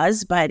still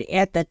does. But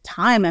at the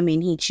time, I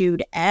mean, he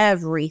chewed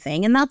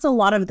everything. And that's a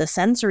lot of the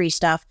sensory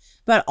stuff,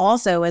 but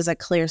also is a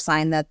clear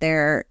sign that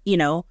they're,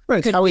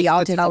 could be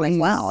autism as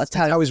well. It's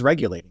how he's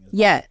regulating.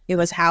 Yeah, it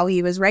was how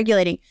he was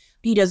regulating.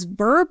 He does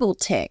verbal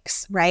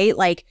tics, right?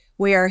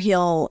 Where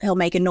he'll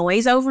make a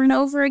noise over and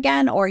over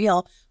again, or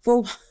he'll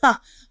for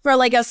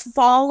a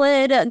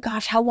solid,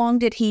 gosh, how long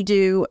did he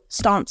do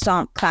stomp,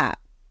 stomp, clap?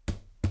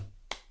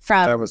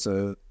 That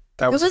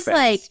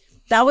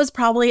was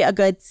probably a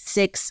good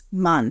 6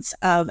 months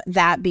of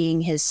that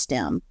being his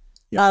stim.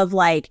 Yep. Of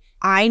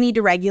I need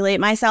to regulate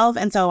myself,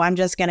 and so I'm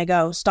just gonna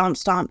go stomp,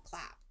 stomp,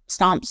 clap,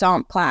 stomp,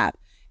 stomp, clap,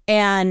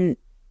 and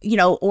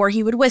or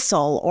he would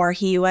whistle, or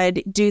he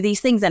would do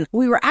these things. And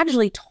we were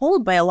actually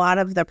told by a lot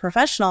of the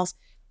professionals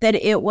that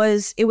he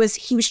was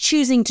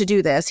choosing to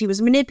do this. He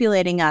was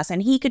manipulating us,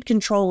 and he could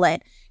control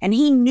it, and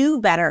he knew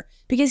better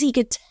because he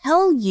could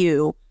tell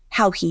you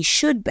how he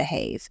should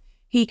behave.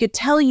 He could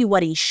tell you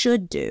what he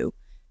should do,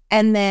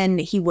 and then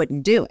he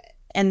wouldn't do it.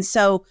 And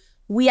so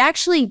we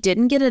actually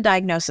didn't get a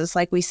diagnosis,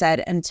 like we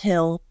said,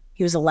 until he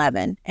He was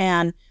 11.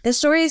 And this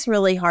story is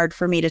really hard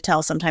for me to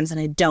tell sometimes,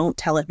 and I don't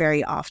tell it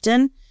very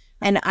often.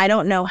 And I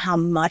don't know how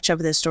much of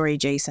this story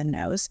Jason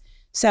knows.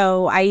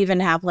 So I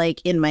even have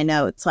like in my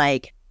notes,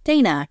 like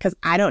Dana, because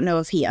I don't know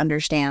if he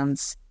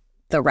understands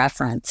the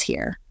reference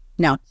here.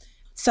 No.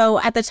 So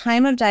at the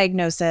time of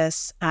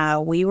diagnosis,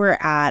 we were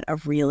at a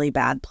really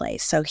bad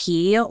place. So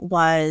he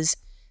was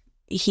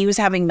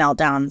having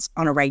meltdowns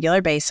on a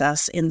regular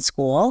basis in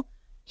school.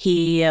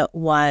 He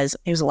was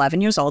 11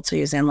 years old, so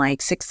he was in like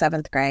 6th,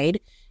 7th grade.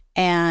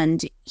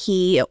 And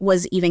he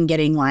was even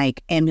getting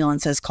like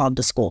ambulances called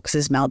to school because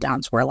his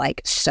meltdowns were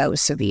like so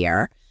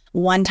severe.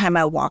 One time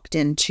I walked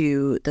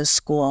into the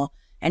school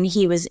and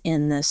he was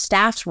in the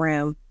staff's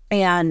room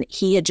and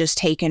he had just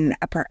taken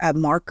a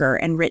marker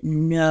and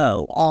written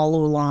no all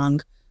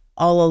along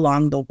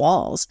the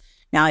walls.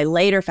 Now, I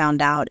later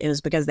found out it was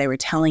because they were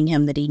telling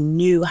him that he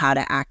knew how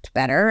to act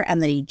better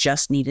and that he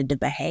just needed to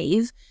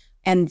behave.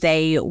 And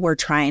they were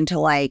trying to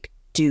like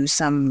do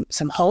some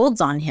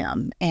holds on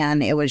him,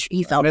 and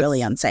he felt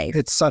really unsafe.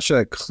 It's such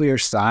a clear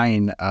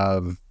sign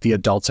of the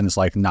adults in his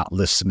life not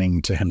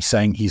listening to him,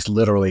 saying he's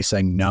literally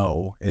saying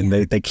no, and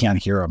they can't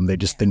hear him. They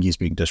just think he's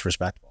being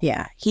disrespectful.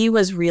 Yeah, he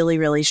was really,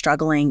 really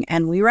struggling,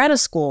 and we were at a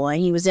school,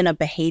 and he was in a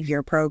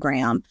behavior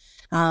program.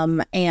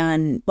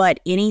 But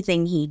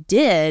anything he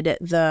did,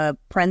 the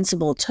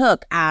principal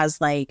took as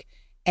like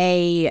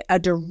a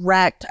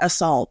direct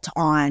assault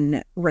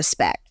on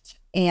respect,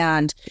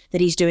 and that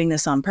he's doing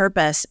this on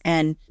purpose.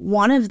 And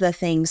one of the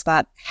things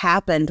that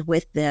happened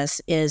with this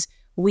is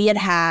we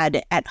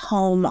had at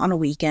home on a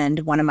weekend,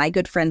 one of my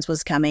good friends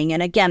was coming.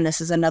 And again,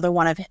 this is another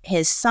one of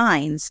his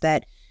signs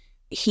that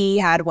he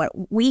had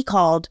what we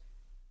called,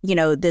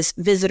 this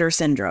visitor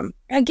syndrome.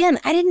 Again,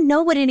 I didn't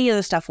know what any of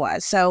this stuff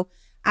was. So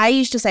I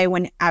used to say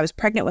when I was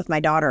pregnant with my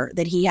daughter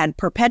that he had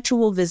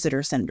perpetual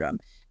visitor syndrome,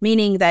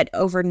 meaning that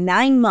over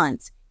 9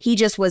 months, he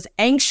just was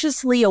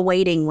anxiously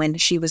awaiting when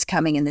she was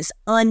coming in this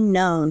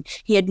unknown.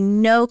 He had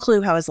no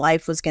clue how his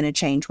life was going to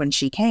change when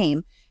she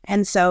came.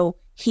 And so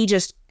he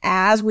just,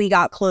 as we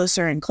got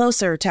closer and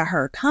closer to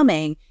her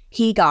coming,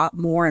 he got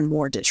more and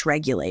more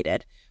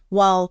dysregulated.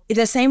 Well,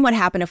 the same would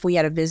happen if we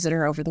had a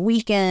visitor over the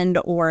weekend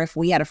or if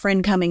we had a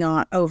friend coming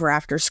over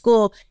after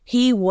school.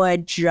 He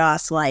would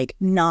just like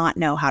not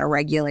know how to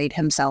regulate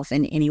himself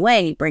in any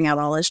way. He'd bring out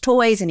all his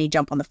toys and he'd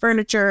jump on the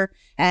furniture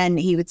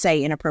and he would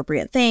say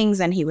inappropriate things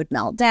and he would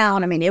melt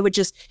down. I mean, you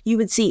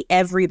would see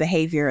every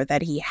behavior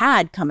that he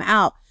had come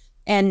out.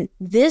 And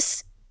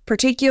this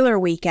particular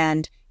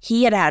weekend,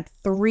 he had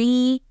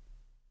 3-hour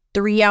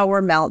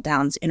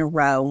meltdowns in a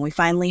row, and we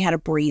finally had a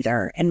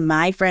breather. And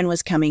my friend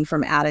was coming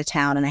from out of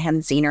town, and I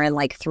hadn't seen her in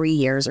like 3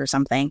 years or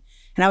something.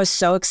 And I was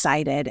so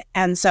excited.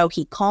 And so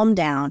he calmed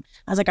down.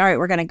 I was like, all right,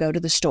 we're going to go to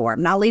the store.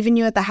 I'm not leaving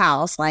you at the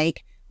house.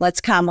 Like, let's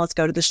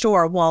go to the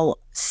store. Well,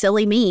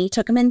 silly me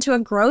took him into a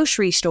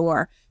grocery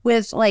store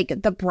with like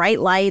the bright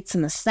lights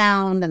and the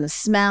sound and the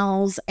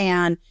smells.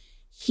 And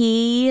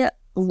he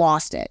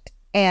lost it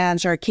and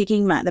started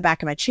kicking the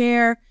back of my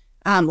chair.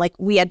 I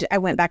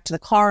went back to the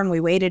car and we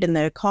waited in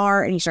the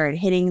car and he started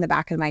hitting the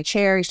back of my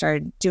chair. He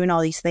started doing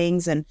all these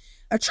things and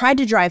I tried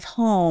to drive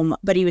home,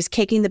 but he was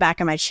kicking the back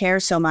of my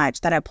chair so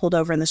much that I pulled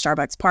over in the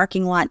Starbucks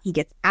parking lot. He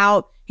gets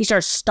out. He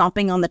starts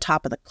stomping on the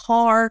top of the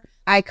car.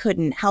 I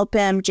couldn't help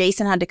him.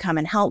 Jason had to come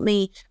and help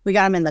me. We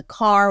got him in the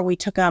car. We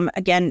took him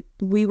again.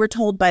 We were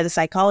told by the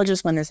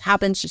psychologist when this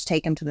happens, just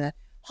take him to the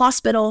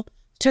hospital.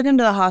 Took him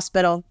to the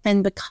hospital.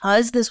 And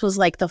because this was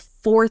like the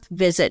 4th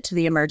visit to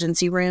the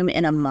emergency room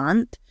in a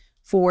month,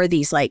 for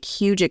these like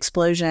huge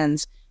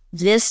explosions,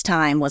 this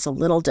time was a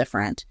little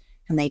different.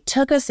 And they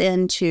took us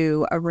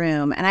into a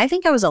room and I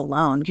think I was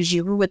alone because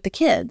you were with the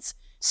kids.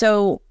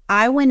 So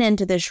I went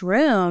into this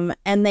room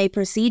and they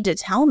proceed to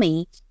tell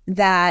me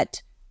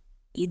that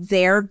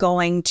they're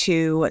going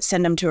to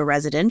send him to a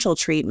residential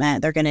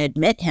treatment. They're going to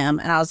admit him.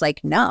 And I was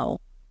like,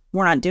 no,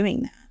 we're not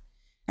doing that.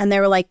 And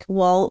they were like,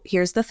 well,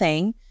 here's the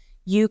thing.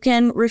 You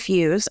can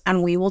refuse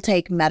and we will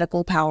take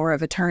medical power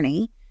of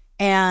attorney.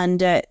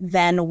 And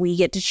then we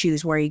get to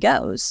choose where he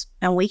goes.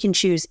 And we can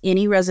choose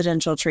any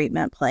residential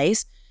treatment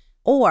place,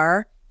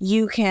 or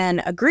you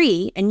can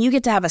agree and you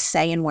get to have a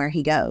say in where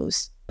he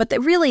goes. But they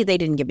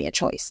didn't give me a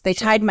choice. They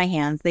tied my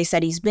hands. They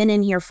said, he's been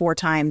in here 4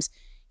 times.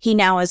 He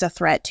now is a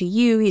threat to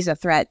you. He's a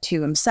threat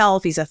to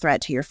himself. He's a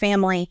threat to your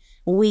family.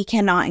 We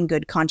cannot in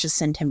good conscience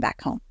send him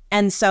back home.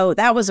 And so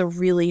that was a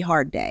really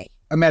hard day.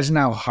 Imagine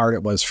how hard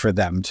it was for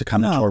them to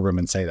come into our room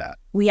and say that.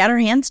 We had our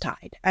hands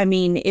tied. I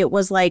mean, it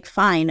was like,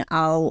 fine,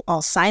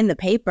 I'll sign the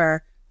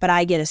paper, but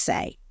I get a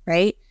say,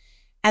 right?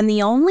 And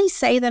the only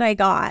say that I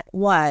got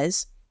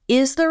was,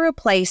 is there a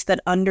place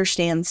that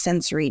understands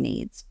sensory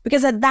needs?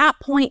 Because at that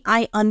point,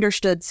 I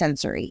understood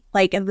sensory.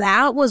 Like,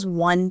 that was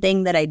one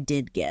thing that I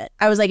did get.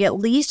 I was like, at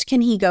least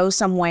can he go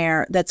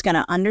somewhere that's going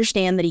to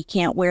understand that he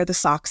can't wear the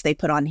socks they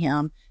put on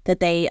him, that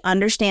they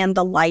understand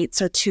the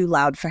lights are too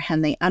loud for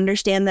him. They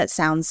understand that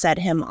sound set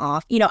him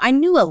off. I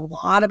knew a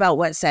lot about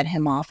what set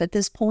him off at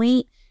this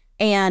point,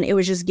 and it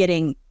was just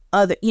getting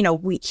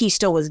he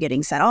still was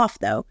getting set off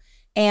though.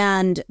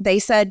 And they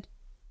said,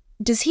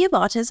 does he have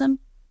autism?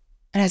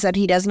 And I said,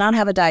 he does not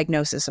have a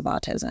diagnosis of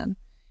autism.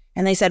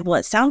 And they said, well,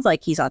 it sounds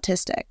like he's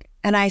autistic.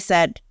 And I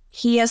said,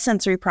 he has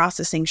sensory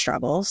processing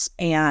struggles,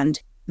 and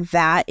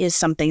that is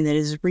something that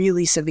is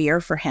really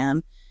severe for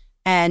him.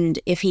 And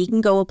if he can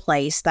go a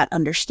place that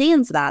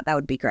understands that, that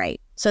would be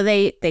great. So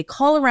they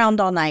call around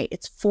all night.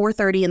 It's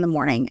 4:30 in the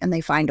morning, and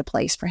they find a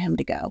place for him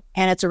to go.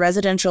 And it's a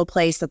residential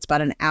place that's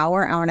about an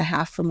hour and a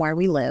half from where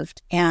we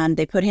lived. And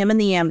they put him in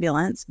the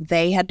ambulance.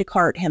 They had to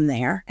cart him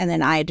there, and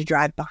then I had to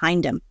drive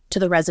behind him to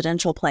the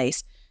residential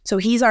place. So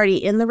he's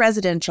already in the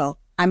residential.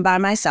 I'm by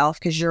myself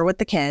because you're with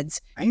the kids.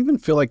 I even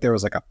feel like there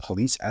was like a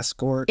police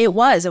escort. It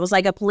was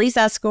like a police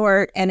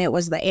escort, and it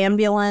was the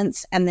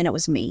ambulance, and then it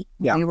was me.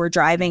 Yeah. We were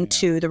driving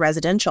to the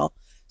residential.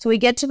 So we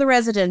get to the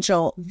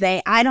residential.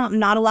 I'm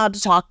not allowed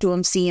to talk to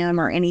him, see him,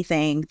 or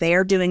anything.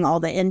 They're doing all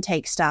the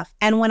intake stuff.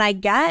 And when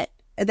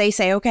they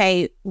say,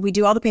 okay, we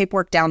do all the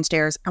paperwork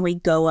downstairs, and we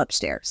go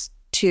upstairs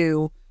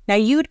to. Now,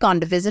 you had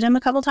gone to visit him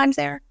a couple times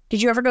there.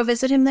 Did you ever go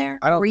visit him there?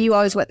 Were you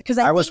always with? Because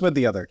I was with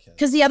the other kids.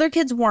 Because the other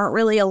kids weren't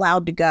really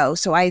allowed to go.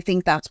 So I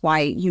think that's why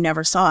you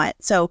never saw it.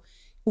 So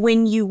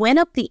when you went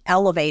up the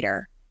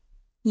elevator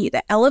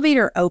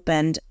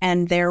opened,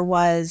 and there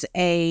was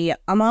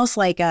almost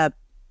like a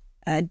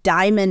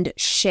diamond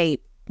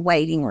shaped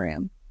waiting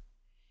room.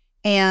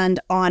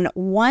 And on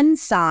one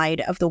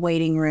side of the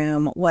waiting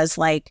room was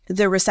like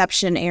the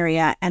reception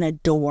area and a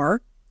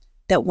door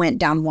that went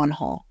down one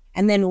hall.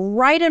 And then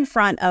right in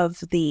front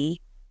of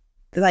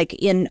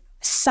in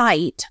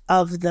sight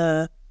of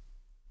the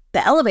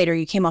elevator,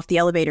 you came off the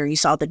elevator, you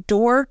saw the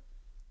door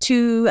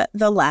to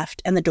the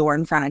left and the door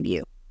in front of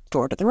you,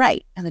 door to the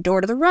right. And the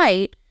door to the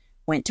right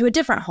went to a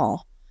different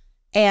hall.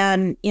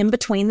 And in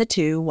between the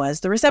two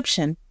was the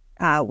reception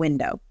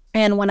window.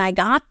 And when I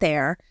got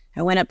there,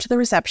 I went up to the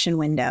reception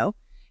window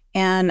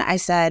and I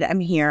said, I'm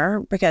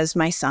here because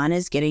my son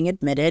is getting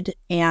admitted.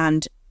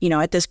 And,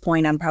 at this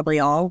point, I'm probably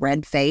all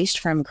red-faced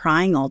from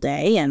crying all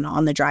day and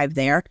on the drive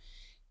there.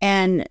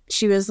 And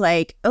she was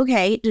like,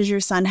 okay, does your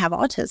son have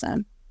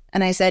autism?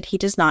 And I said, he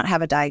does not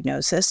have a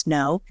diagnosis,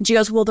 no. And she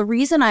goes, well, the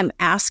reason I'm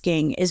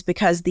asking is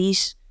because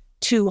these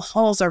two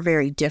halls are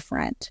very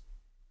different.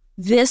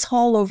 This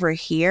hall over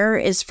here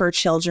is for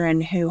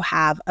children who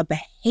have a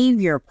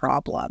behavior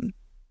problem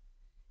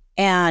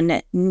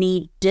and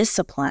need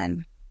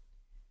discipline.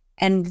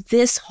 And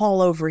this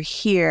hall over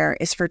here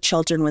is for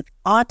children with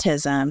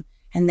autism,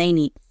 and they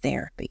need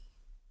therapy.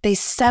 They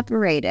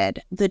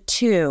separated the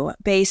two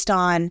based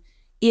on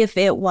if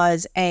it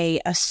was a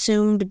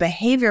assumed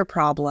behavior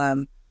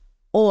problem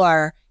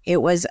or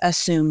it was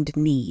assumed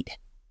need.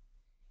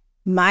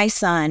 My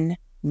son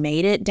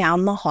made it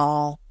down the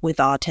hall with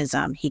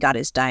autism. He got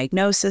his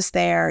diagnosis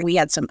there. We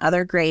had some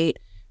other great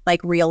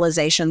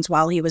realizations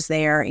while he was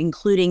there,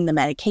 including the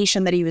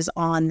medication that he was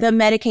on. The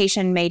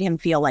medication made him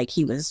feel like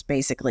he was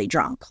basically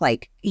drunk.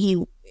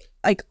 He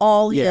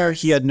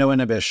had no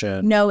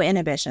inhibition. No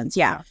inhibitions,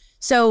 yeah.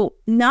 So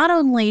not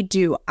only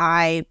do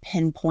I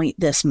pinpoint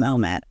this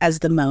moment as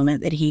the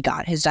moment that he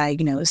got his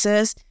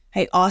diagnosis,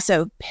 I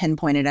also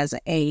pinpoint it as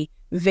a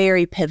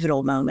very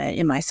pivotal moment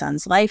in my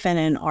son's life and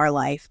in our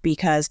life,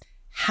 because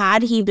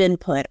had he been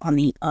put on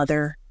the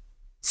other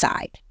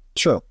side,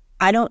 true,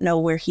 I don't know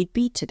where he'd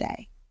be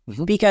today.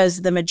 Mm-hmm.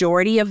 Because the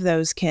majority of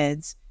those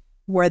kids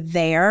were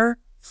there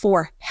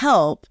for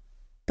help,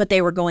 but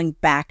they were going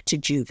back to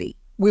juvie.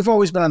 We've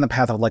always been on the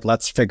path of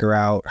let's figure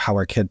out how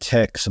our kid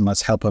ticks and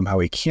let's help him how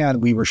we can.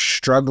 We were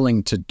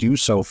struggling to do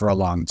so for a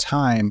long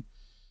time.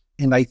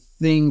 And I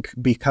think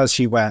because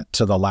he went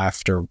to the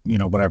left or,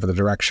 whatever the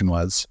direction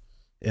was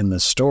in the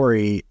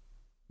story,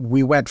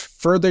 we went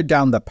further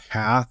down the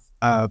path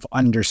of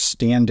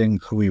understanding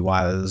who he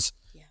was.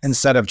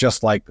 Instead of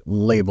just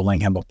labeling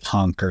him a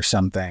punk or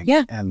something.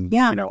 Yeah. And,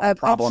 a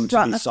problem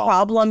to be solved. A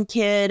problem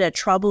kid, a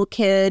trouble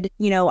kid.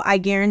 I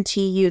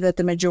guarantee you that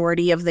the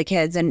majority of the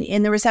kids, and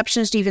the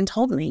receptionist even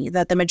told me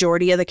that the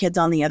majority of the kids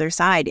on the other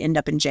side end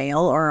up in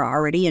jail or are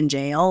already in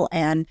jail.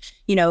 And,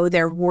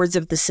 they're wards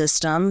of the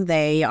system.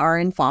 They are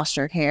in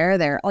foster care.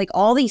 They're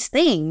all these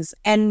things.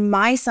 And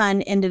my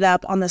son ended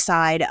up on the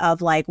side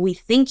of we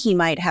think he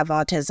might have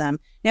autism.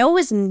 Now, it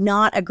was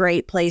not a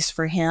great place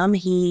for him.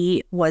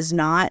 He was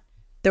not.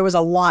 There was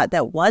a lot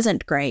that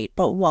wasn't great,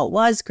 but what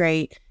was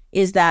great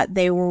is that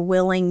they were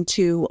willing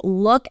to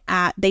look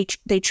at, they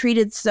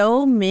treated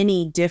so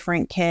many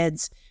different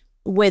kids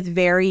with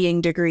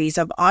varying degrees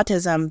of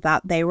autism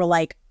that they were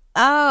like,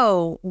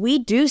 oh, we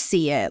do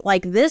see it.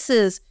 This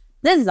is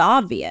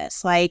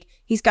obvious.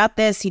 He's got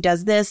this, he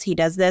does this, he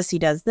does this, he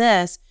does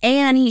this.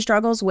 And he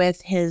struggles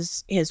with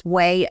his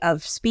way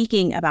of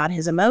speaking about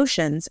his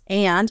emotions,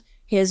 and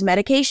his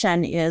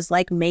medication is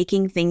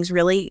making things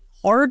really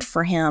hard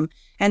for him.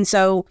 And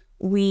so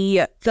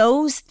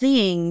those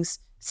things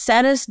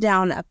set us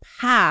down a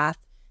path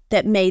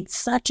that made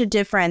such a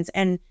difference.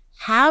 And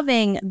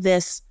having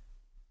this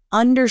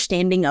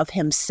understanding of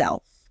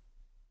himself,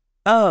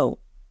 oh,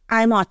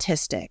 I'm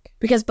autistic.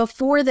 Because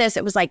before this,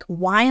 it was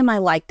why am I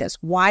like this?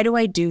 Why do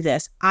I do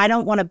this? I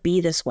don't want to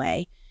be this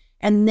way.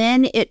 And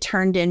then it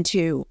turned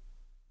into,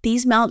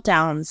 these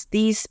meltdowns,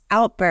 these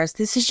outbursts,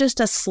 this is just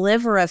a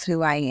sliver of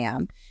who I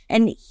am.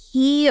 And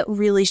he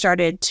really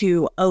started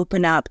to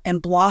open up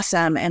and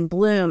blossom and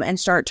bloom and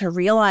start to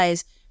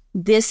realize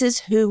this is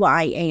who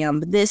I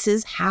am. This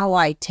is how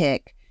I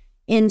tick.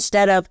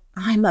 Instead of,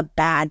 I'm a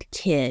bad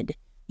kid,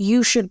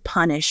 you should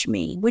punish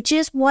me, which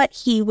is what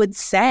he would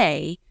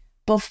say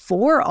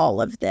before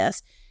all of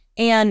this.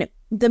 And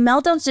the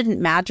meltdowns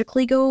didn't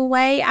magically go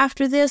away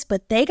after this,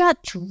 but they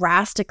got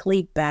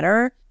drastically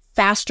better,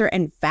 faster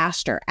and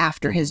faster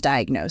after his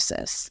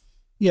diagnosis.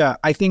 Yeah,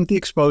 I think the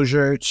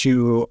exposure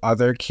to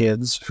other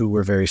kids who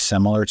were very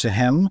similar to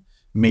him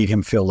made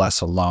him feel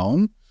less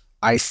alone.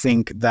 I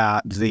think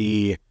that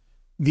the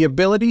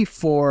ability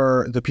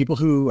for the people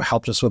who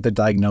helped us with the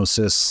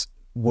diagnosis,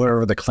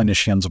 wherever the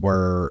clinicians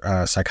were,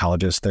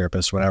 psychologists,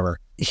 therapists, whatever,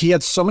 he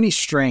had so many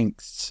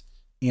strengths,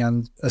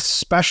 and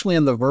especially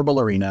in the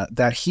verbal arena,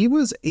 that he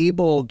was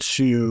able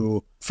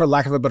to, for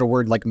lack of a better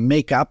word, like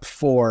make up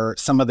for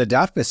some of the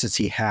deficits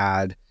he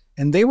had.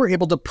 And they were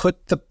able to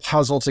put the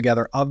puzzle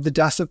together of the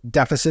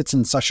deficits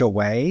in such a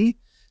way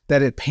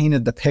that it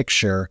painted the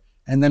picture.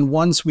 And then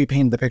once we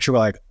painted the picture, we're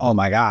like, oh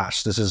my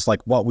gosh, this is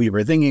like what we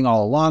were thinking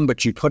all along,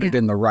 but you put it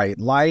in the right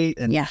light,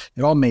 and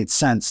it all made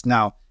sense.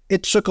 Now,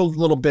 it took a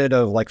little bit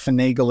of like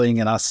finagling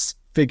and us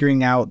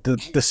figuring out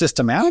the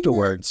system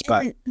afterwards.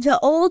 But the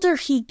older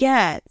he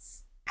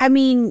gets, I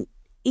mean,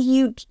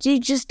 you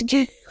just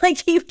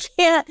like, you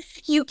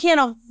can't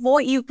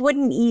avoid, you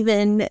wouldn't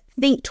even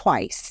think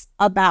twice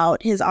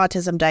about his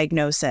autism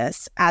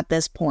diagnosis at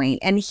this point.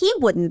 And he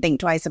wouldn't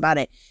think twice about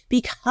it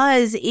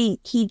because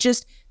he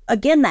just,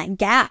 again, that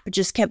gap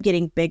just kept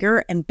getting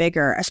bigger and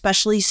bigger,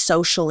 especially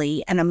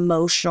socially and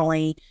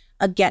emotionally.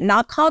 Again,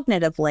 not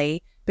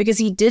cognitively, because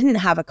he didn't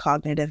have a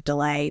cognitive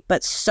delay,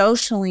 but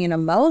socially and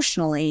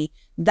emotionally,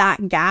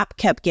 that gap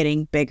kept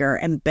getting bigger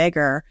and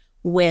bigger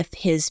with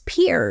his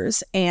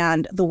peers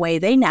and the way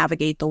they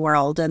navigate the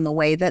world and the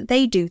way that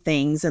they do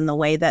things and the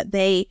way that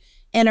they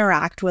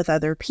interact with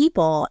other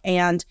people.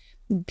 And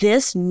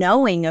this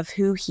knowing of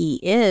who he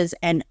is,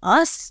 and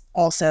us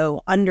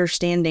also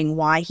understanding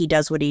why he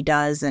does what he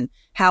does and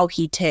how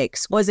he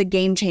ticks, was a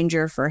game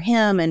changer for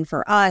him and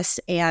for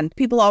us. And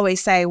people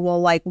always say, well,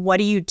 like, what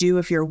do you do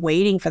if you're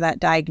waiting for that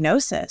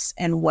diagnosis?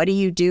 And what do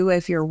you do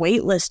if you're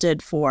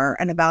waitlisted for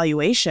an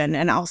evaluation?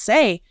 And I'll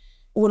say,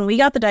 when we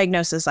got the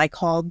diagnosis, I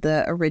called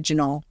the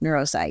original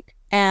neuropsych.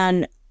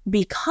 And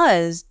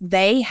because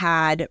they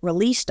had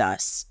released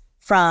us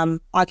from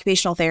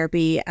occupational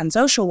therapy and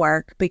social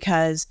work,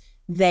 because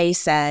they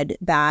said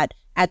that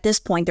at this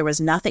point there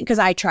was nothing, because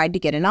I tried to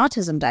get an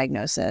autism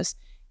diagnosis,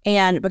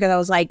 and because I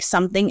was like,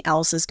 something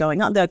else is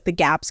going on, the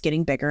gap's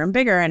getting bigger and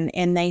bigger,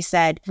 and they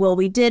said, well,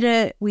 he's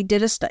not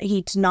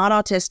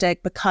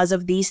autistic because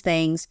of these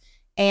things,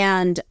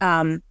 and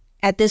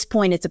at this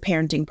point it's a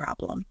parenting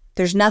problem.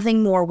 There's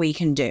nothing more we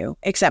can do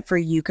except for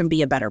you can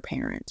be a better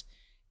parent.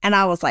 And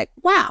I was like,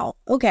 wow,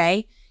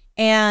 okay.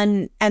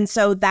 And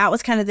so that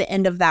was kind of the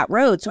end of that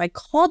road. So I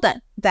called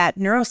that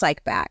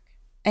neuropsych back.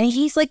 And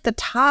he's like the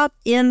top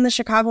in the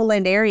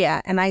Chicagoland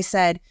area. And I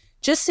said,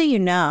 just so you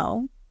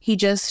know, he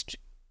just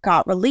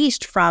got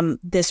released from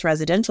this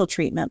residential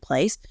treatment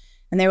place.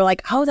 And they were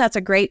like, oh, that's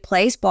a great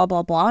place, blah,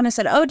 blah, blah. And I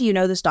said, oh, do you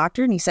know this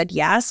doctor? And he said,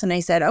 yes. And I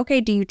said,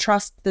 okay, do you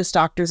trust this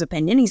doctor's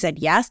opinion? He said,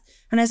 yes.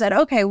 And I said,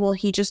 okay, well,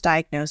 he just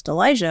diagnosed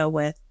Elijah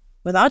with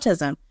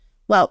autism.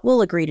 Well,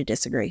 we'll agree to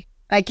disagree.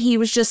 Like, he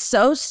was just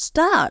so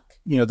stuck.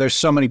 You know, there's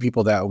so many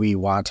people that we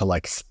want to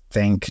like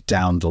thank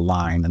down the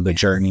line in the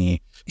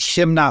journey,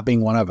 him not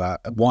being one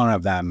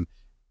of them.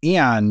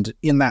 And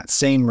in that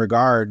same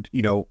regard,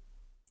 you know,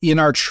 in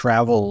our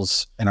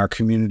travels and our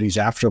communities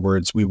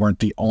afterwards, we weren't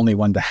the only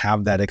one to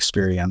have that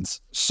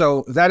experience.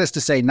 So that is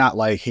to say, not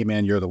like, hey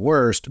man, you're the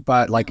worst,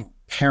 but like,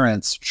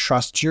 parents,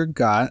 trust your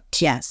gut.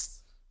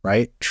 Yes.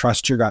 Right?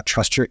 Trust your gut,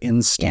 trust your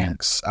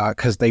instincts,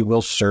 because they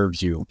will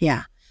serve you.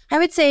 Yeah. I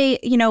would say,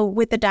 you know,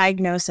 with the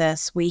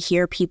diagnosis, we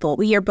hear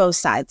both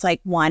sides. Like,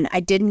 one, I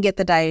didn't get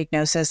the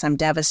diagnosis. I'm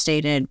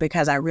devastated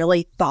because I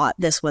really thought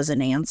this was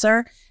an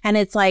answer. And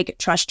it's like,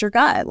 trust your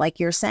gut, like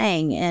you're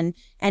saying.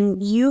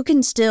 And you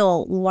can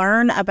still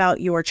learn about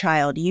your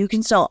child. You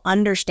can still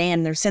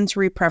understand their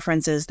sensory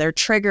preferences, their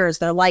triggers,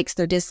 their likes,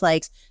 their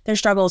dislikes, their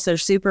struggles, their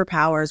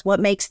superpowers, what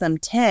makes them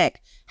tick,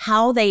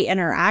 how they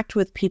interact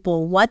with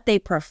people, what they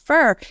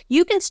prefer.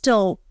 You can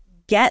still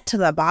get to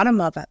the bottom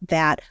of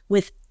that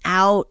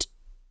without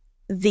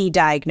the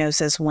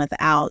diagnosis,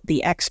 without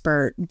the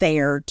expert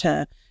there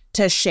to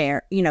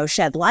share, you know,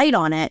 shed light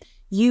on it.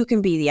 You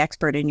can be the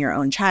expert in your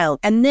own child.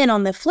 And then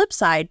on the flip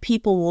side,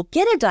 people will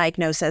get a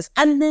diagnosis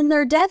and then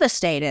they're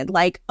devastated.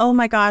 Like, oh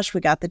my gosh,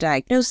 we got the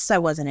diagnosis. I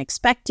wasn't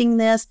expecting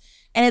this.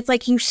 And it's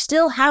like, you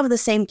still have the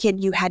same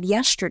kid you had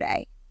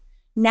yesterday.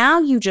 Now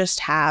you just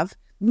have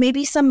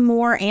maybe some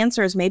more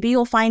answers. Maybe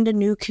you'll find a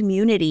new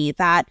community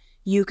that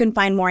you can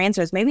find more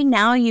answers. Maybe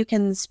now you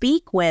can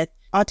speak with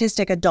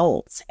autistic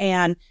adults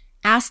and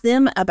ask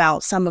them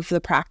about some of the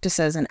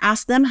practices and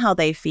ask them how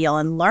they feel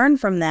and learn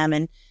from them.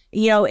 And,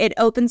 you know, it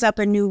opens up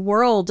a new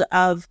world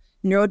of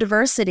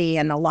neurodiversity.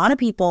 And a lot of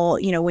people,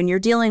 when you're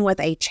dealing with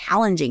a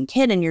challenging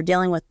kid and you're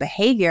dealing with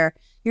behavior,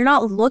 you're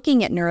not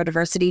looking at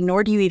neurodiversity,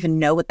 nor do you even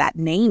know what that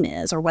name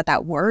is or what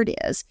that word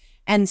is.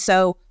 And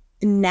so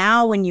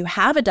now when you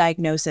have a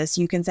diagnosis,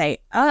 you can say,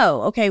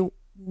 oh, okay,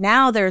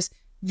 now there's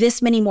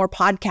this many more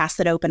podcasts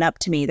that open up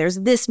to me. There's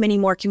this many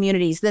more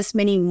communities, this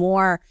many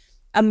more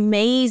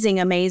amazing,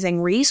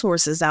 amazing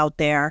resources out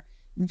there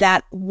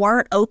that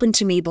weren't open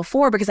to me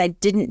before because I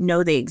didn't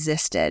know they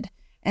existed.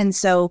 And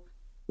so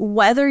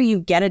whether you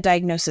get a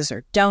diagnosis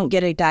or don't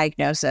get a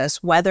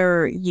diagnosis,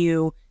 whether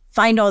you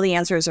find all the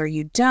answers or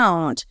you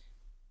don't,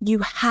 you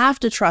have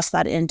to trust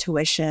that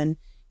intuition.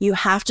 You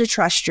have to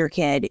trust your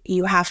kid.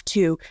 You have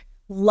to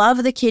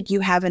love the kid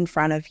you have in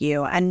front of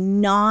you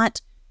and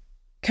not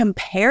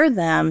compare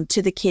them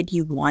to the kid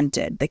you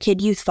wanted, the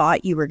kid you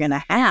thought you were going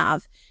to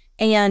have.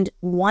 And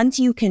once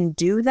you can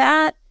do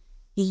that,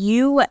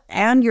 you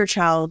and your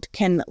child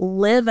can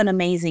live an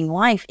amazing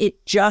life.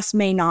 It just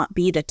may not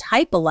be the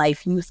type of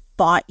life you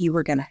thought you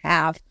were going to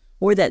have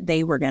or that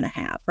they were going to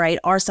have, right?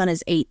 Our son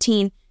is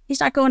 18. He's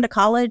not going to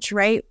college,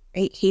 right?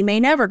 He may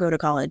never go to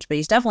college, but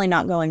he's definitely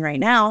not going right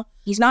now.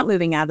 He's not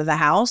moving out of the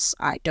house.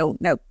 I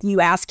don't know.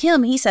 You ask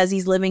him, he says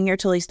he's living here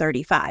till he's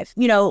 35.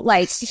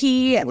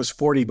 He was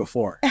 40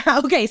 before.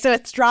 Okay, so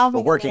it's dropping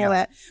We're working on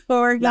it.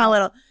 We're working on a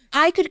little.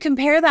 I could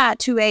compare that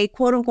to a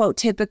quote unquote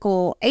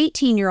typical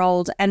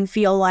 18-year-old and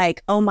feel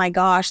like, oh my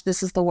gosh,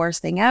 this is the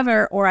worst thing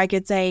ever. Or I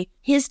could say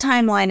his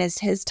timeline is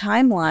his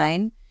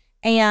timeline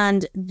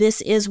and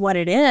this is what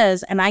it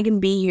is. And I can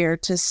be here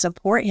to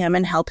support him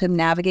and help him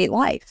navigate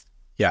life.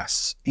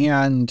 Yes.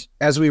 And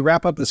as we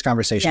wrap up this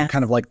conversation,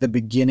 kind of like the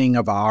beginning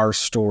of our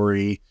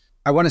story,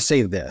 I want to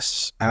say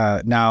this.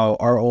 Now,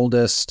 our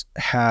oldest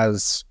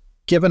has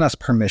given us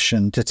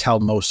permission to tell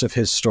most of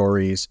his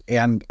stories.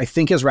 And I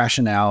think his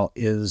rationale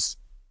is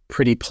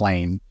pretty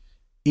plain.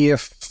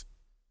 If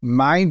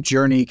my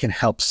journey can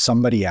help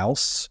somebody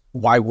else,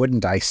 why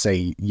wouldn't I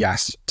say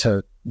yes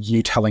to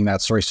you telling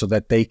that story so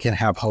that they can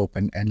have hope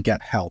and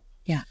get help?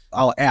 Yeah.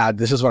 I'll add,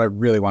 this is what I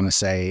really want to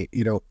say,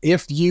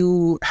 if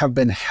you have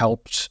been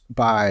helped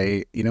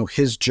by,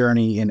 his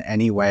journey in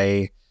any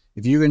way,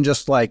 if you can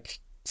just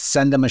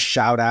send him a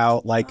shout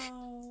out,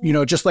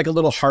 just like a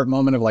little heart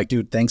moment of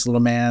dude, thanks,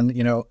 little man.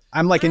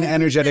 I'm like an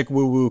energetic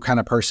woo-woo kind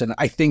of person.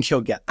 I think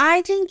he'll get that.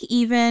 I think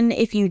even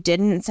if you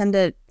didn't send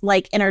it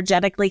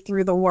energetically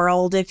through the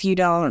world, if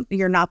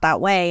you're not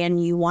that way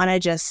and you want to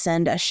just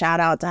send a shout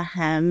out to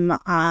him,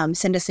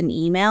 send us an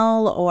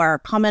email or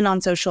comment on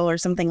social or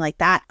something like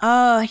that.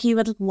 Oh, he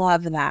would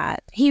love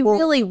that. He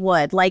really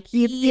would.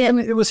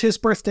 It was his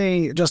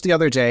birthday just the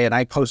other day and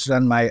I posted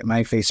on my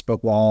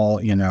Facebook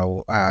wall,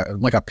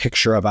 a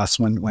picture of us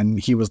when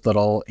he was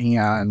little,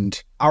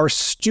 and our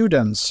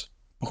students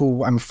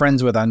who I'm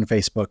friends with on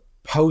Facebook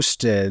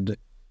posted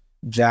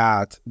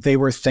that they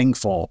were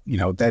thankful,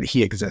 that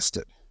he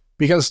existed.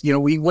 Because,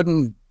 we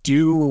wouldn't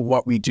do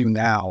what we do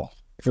now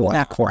if it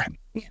wasn't for him.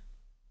 Yeah.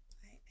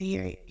 I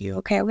hear you. You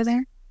okay over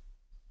there?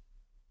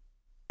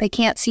 They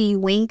can't see you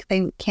wink.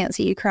 They can't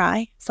see you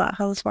cry. Is that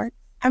how this works?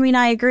 I mean,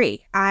 I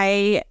agree.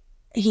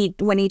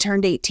 When he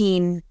turned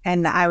 18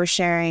 and I was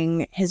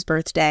sharing his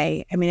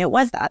birthday, I mean, it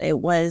was that. It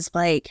was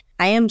I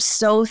am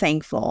so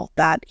thankful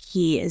that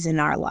he is in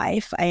our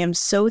life. I am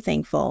so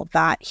thankful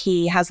that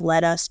he has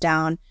led us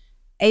down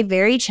a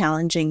very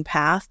challenging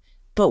path,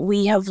 but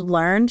we have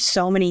learned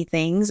so many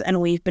things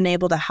and we've been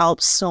able to help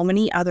so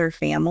many other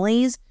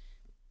families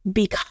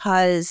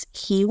because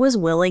he was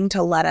willing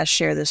to let us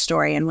share the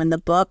story. And when the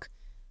book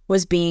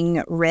was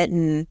being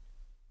written,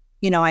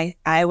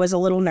 I was a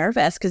little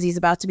nervous because he's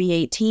about to be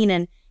 18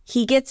 and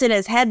he gets in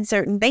his head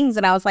certain things.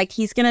 And I was like,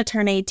 he's going to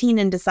turn 18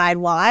 and decide,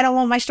 well, I don't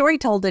want my story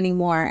told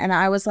anymore. And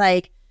I was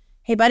like,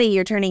 hey, buddy,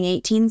 you're turning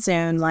 18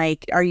 soon.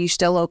 Are you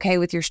still okay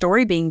with your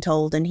story being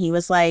told? And he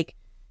was like,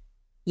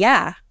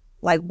 yeah,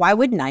 why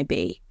wouldn't I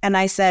be? And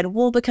I said,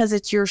 well, because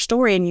it's your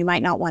story and you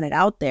might not want it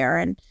out there.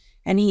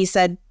 And he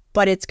said,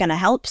 but it's going to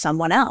help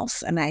someone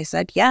else. And I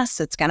said, yes,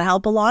 it's going to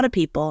help a lot of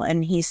people.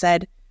 And he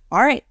said,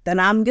 all right, then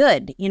I'm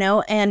good,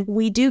 and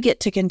we do get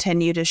to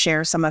continue to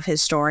share some of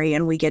his story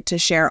and we get to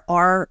share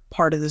our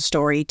part of the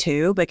story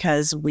too,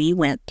 because we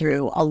went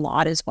through a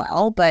lot as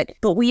well, but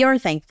we are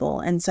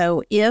thankful. And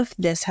so if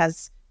this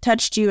has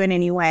touched you in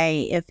any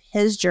way, if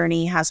his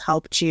journey has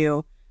helped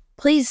you,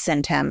 please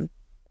send him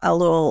a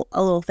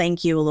little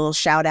thank you, a little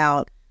shout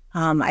out.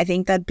 I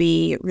think that'd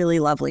be really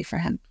lovely for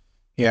him.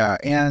 Yeah.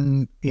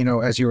 And,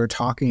 as you were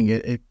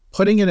talking,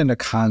 putting it into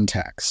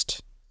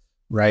context,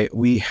 right?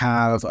 We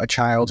have a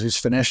child who's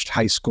finished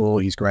high school.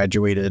 He's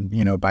graduated,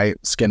 by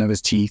skin of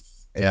his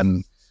teeth.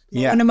 And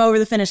blowing him over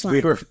the finish line.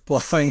 We were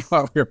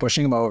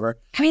pushing him over.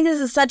 I mean,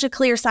 this is such a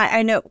clear sign.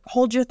 I know,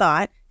 hold your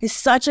thought. It's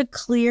such a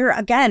clear,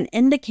 again,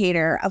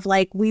 indicator of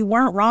we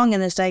weren't wrong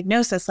in this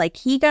diagnosis.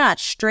 He got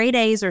straight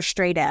A's or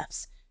straight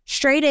F's.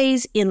 Straight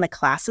A's in the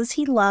classes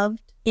he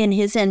loved, in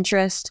his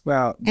interest.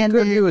 Well, the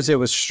good news, it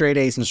was straight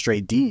A's and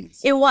straight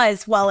D's. It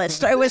was. Well,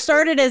 it was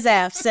started as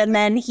F's, and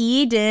then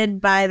he did,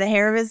 by the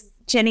hair of his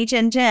chinny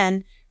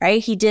chin,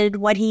 right? He did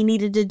what he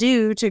needed to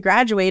do to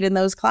graduate in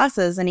those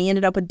classes, and he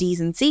ended up with D's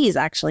and C's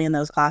actually in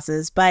those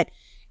classes. But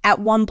at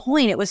one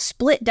point, it was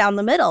split down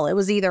the middle. It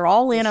was either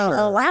all in or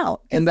all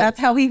out. And that's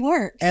how he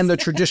works. And the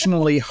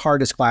traditionally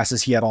hardest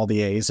classes, he had all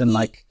the A's. And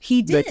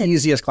he did. The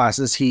easiest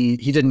classes, he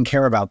didn't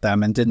care about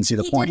them and didn't see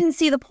the point. He didn't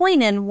see the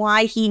point in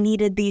why he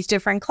needed these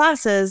different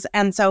classes.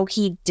 And so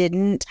he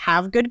didn't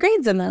have good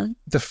grades in them.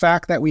 The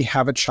fact that we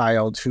have a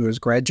child who has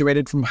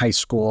graduated from high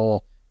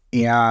school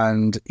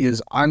and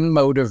is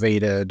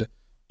unmotivated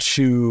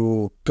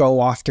to go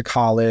off to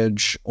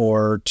college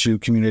or to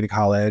community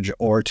college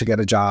or to get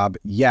a job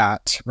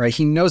yet, right?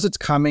 He knows it's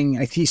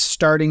coming. He's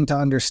starting to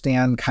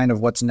understand kind of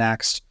what's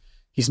next.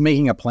 He's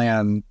making a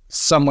plan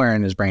somewhere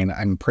in his brain,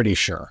 I'm pretty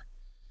sure.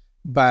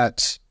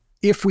 But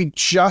if we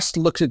just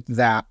looked at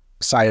that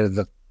side of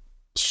the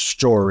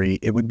story,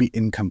 it would be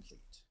incomplete.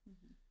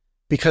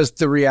 Because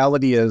the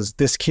reality is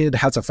this kid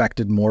has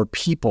affected more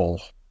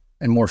people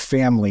and more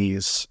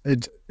families,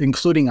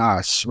 including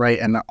us, right?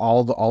 And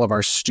all of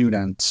our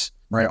students,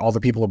 right? All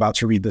the people about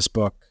to read this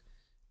book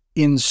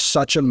in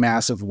such a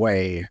massive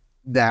way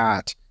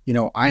that,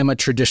 I'm a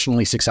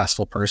traditionally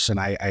successful person.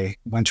 I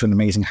went to an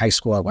amazing high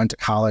school. I went to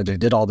college. I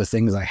did all the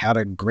things. I had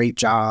a great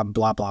job,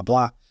 blah, blah,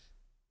 blah.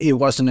 It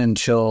wasn't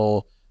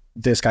until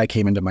this guy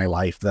came into my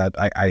life that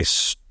I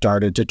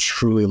started to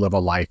truly live a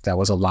life that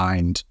was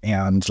aligned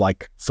and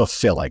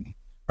fulfilling,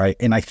 right?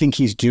 And I think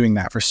he's doing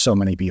that for so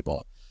many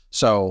people.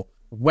 So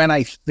when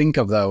I think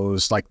of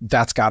those,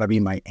 that's got to be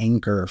my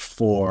anchor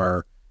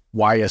for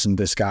why isn't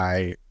this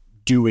guy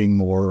doing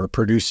more or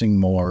producing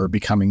more or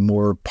becoming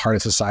more part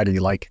of society?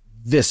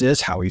 This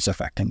is how he's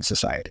affecting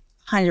society.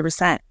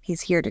 100%.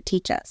 He's here to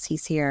teach us.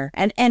 He's here.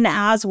 And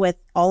as with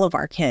all of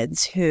our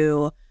kids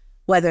who,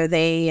 whether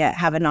they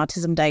have an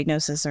autism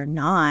diagnosis or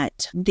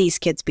not, these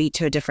kids beat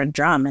to a different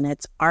drum. And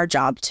it's our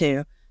job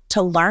to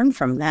learn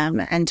from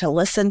them and to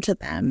listen to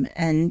them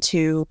and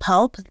to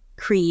help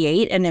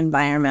create an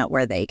environment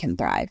where they can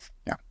thrive.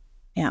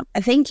 Yeah.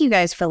 I thank you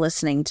guys for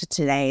listening to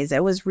today's.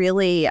 It was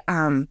really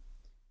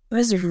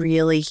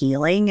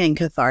healing and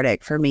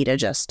cathartic for me to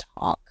just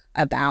talk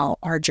about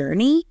our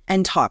journey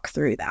and talk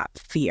through that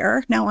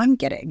fear. Now I'm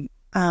getting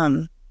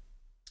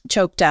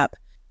choked up,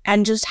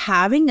 and just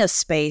having a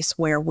space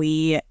where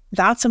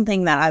that's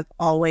something that I've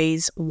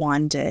always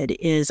wanted.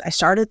 Is I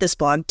started this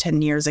blog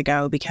 10 years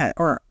ago because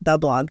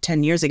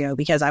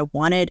I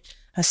wanted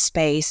a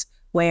space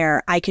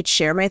where I could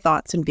share my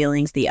thoughts and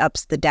feelings, the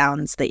ups, the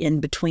downs, the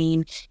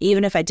in-between,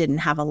 even if I didn't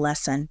have a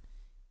lesson.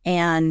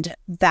 And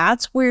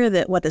that's where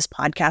what this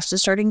podcast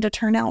is starting to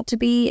turn out to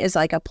be, is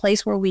a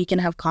place where we can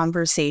have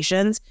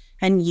conversations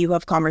and you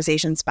have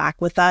conversations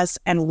back with us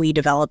and we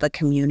develop a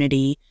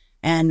community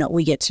and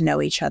we get to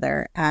know each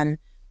other. And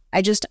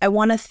I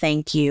want to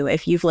thank you.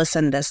 If you've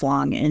listened this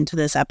long into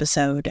this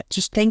episode,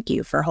 just thank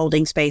you for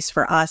holding space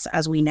for us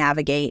as we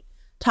navigate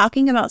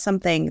talking about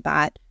something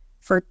that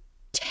for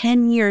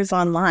 10 years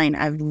online,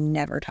 I've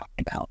never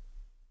talked about.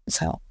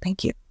 So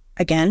thank you.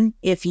 Again,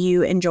 if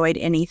you enjoyed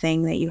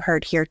anything that you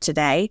heard here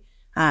today,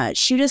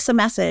 shoot us a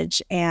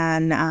message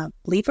and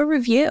leave a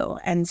review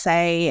and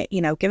say,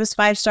 give us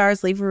 5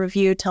 stars, leave a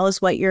review, tell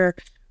us what you're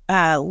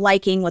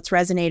liking, what's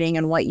resonating,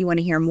 and what you want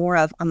to hear more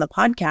of on the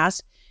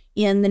podcast.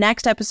 In the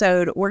next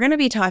episode, we're going to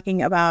be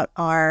talking about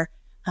our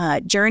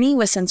journey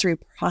with sensory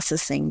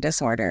processing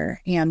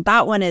disorder. And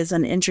that one is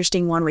an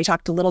interesting one. We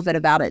talked a little bit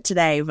about it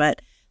today,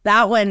 but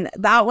that one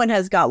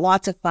has got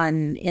lots of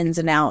fun ins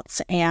and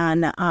outs.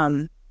 And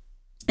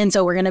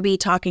so we're going to be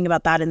talking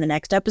about that in the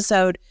next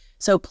episode.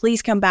 So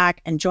please come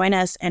back and join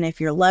us. And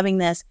if you're loving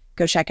this,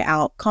 go check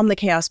out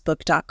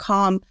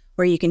calmthechaosbook.com,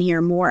 where you can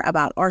hear more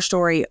about our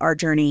story, our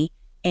journey,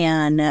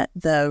 and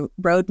the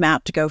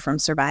roadmap to go from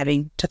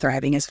surviving to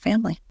thriving as a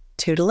family.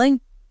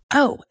 Toodling.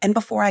 Oh, and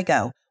before I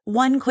go,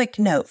 one quick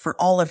note for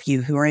all of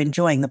you who are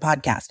enjoying the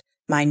podcast.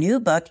 My new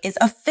book is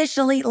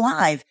officially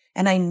live,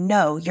 and I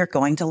know you're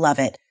going to love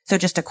it. So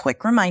just a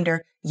quick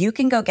reminder, you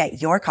can go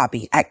get your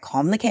copy at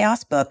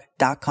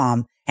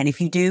calmthechaosbook.com. And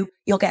if you do,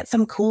 you'll get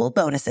some cool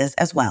bonuses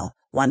as well.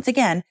 Once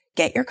again,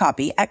 get your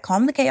copy at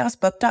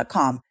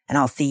calmthechaosbook.com, and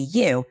I'll see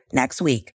you next week.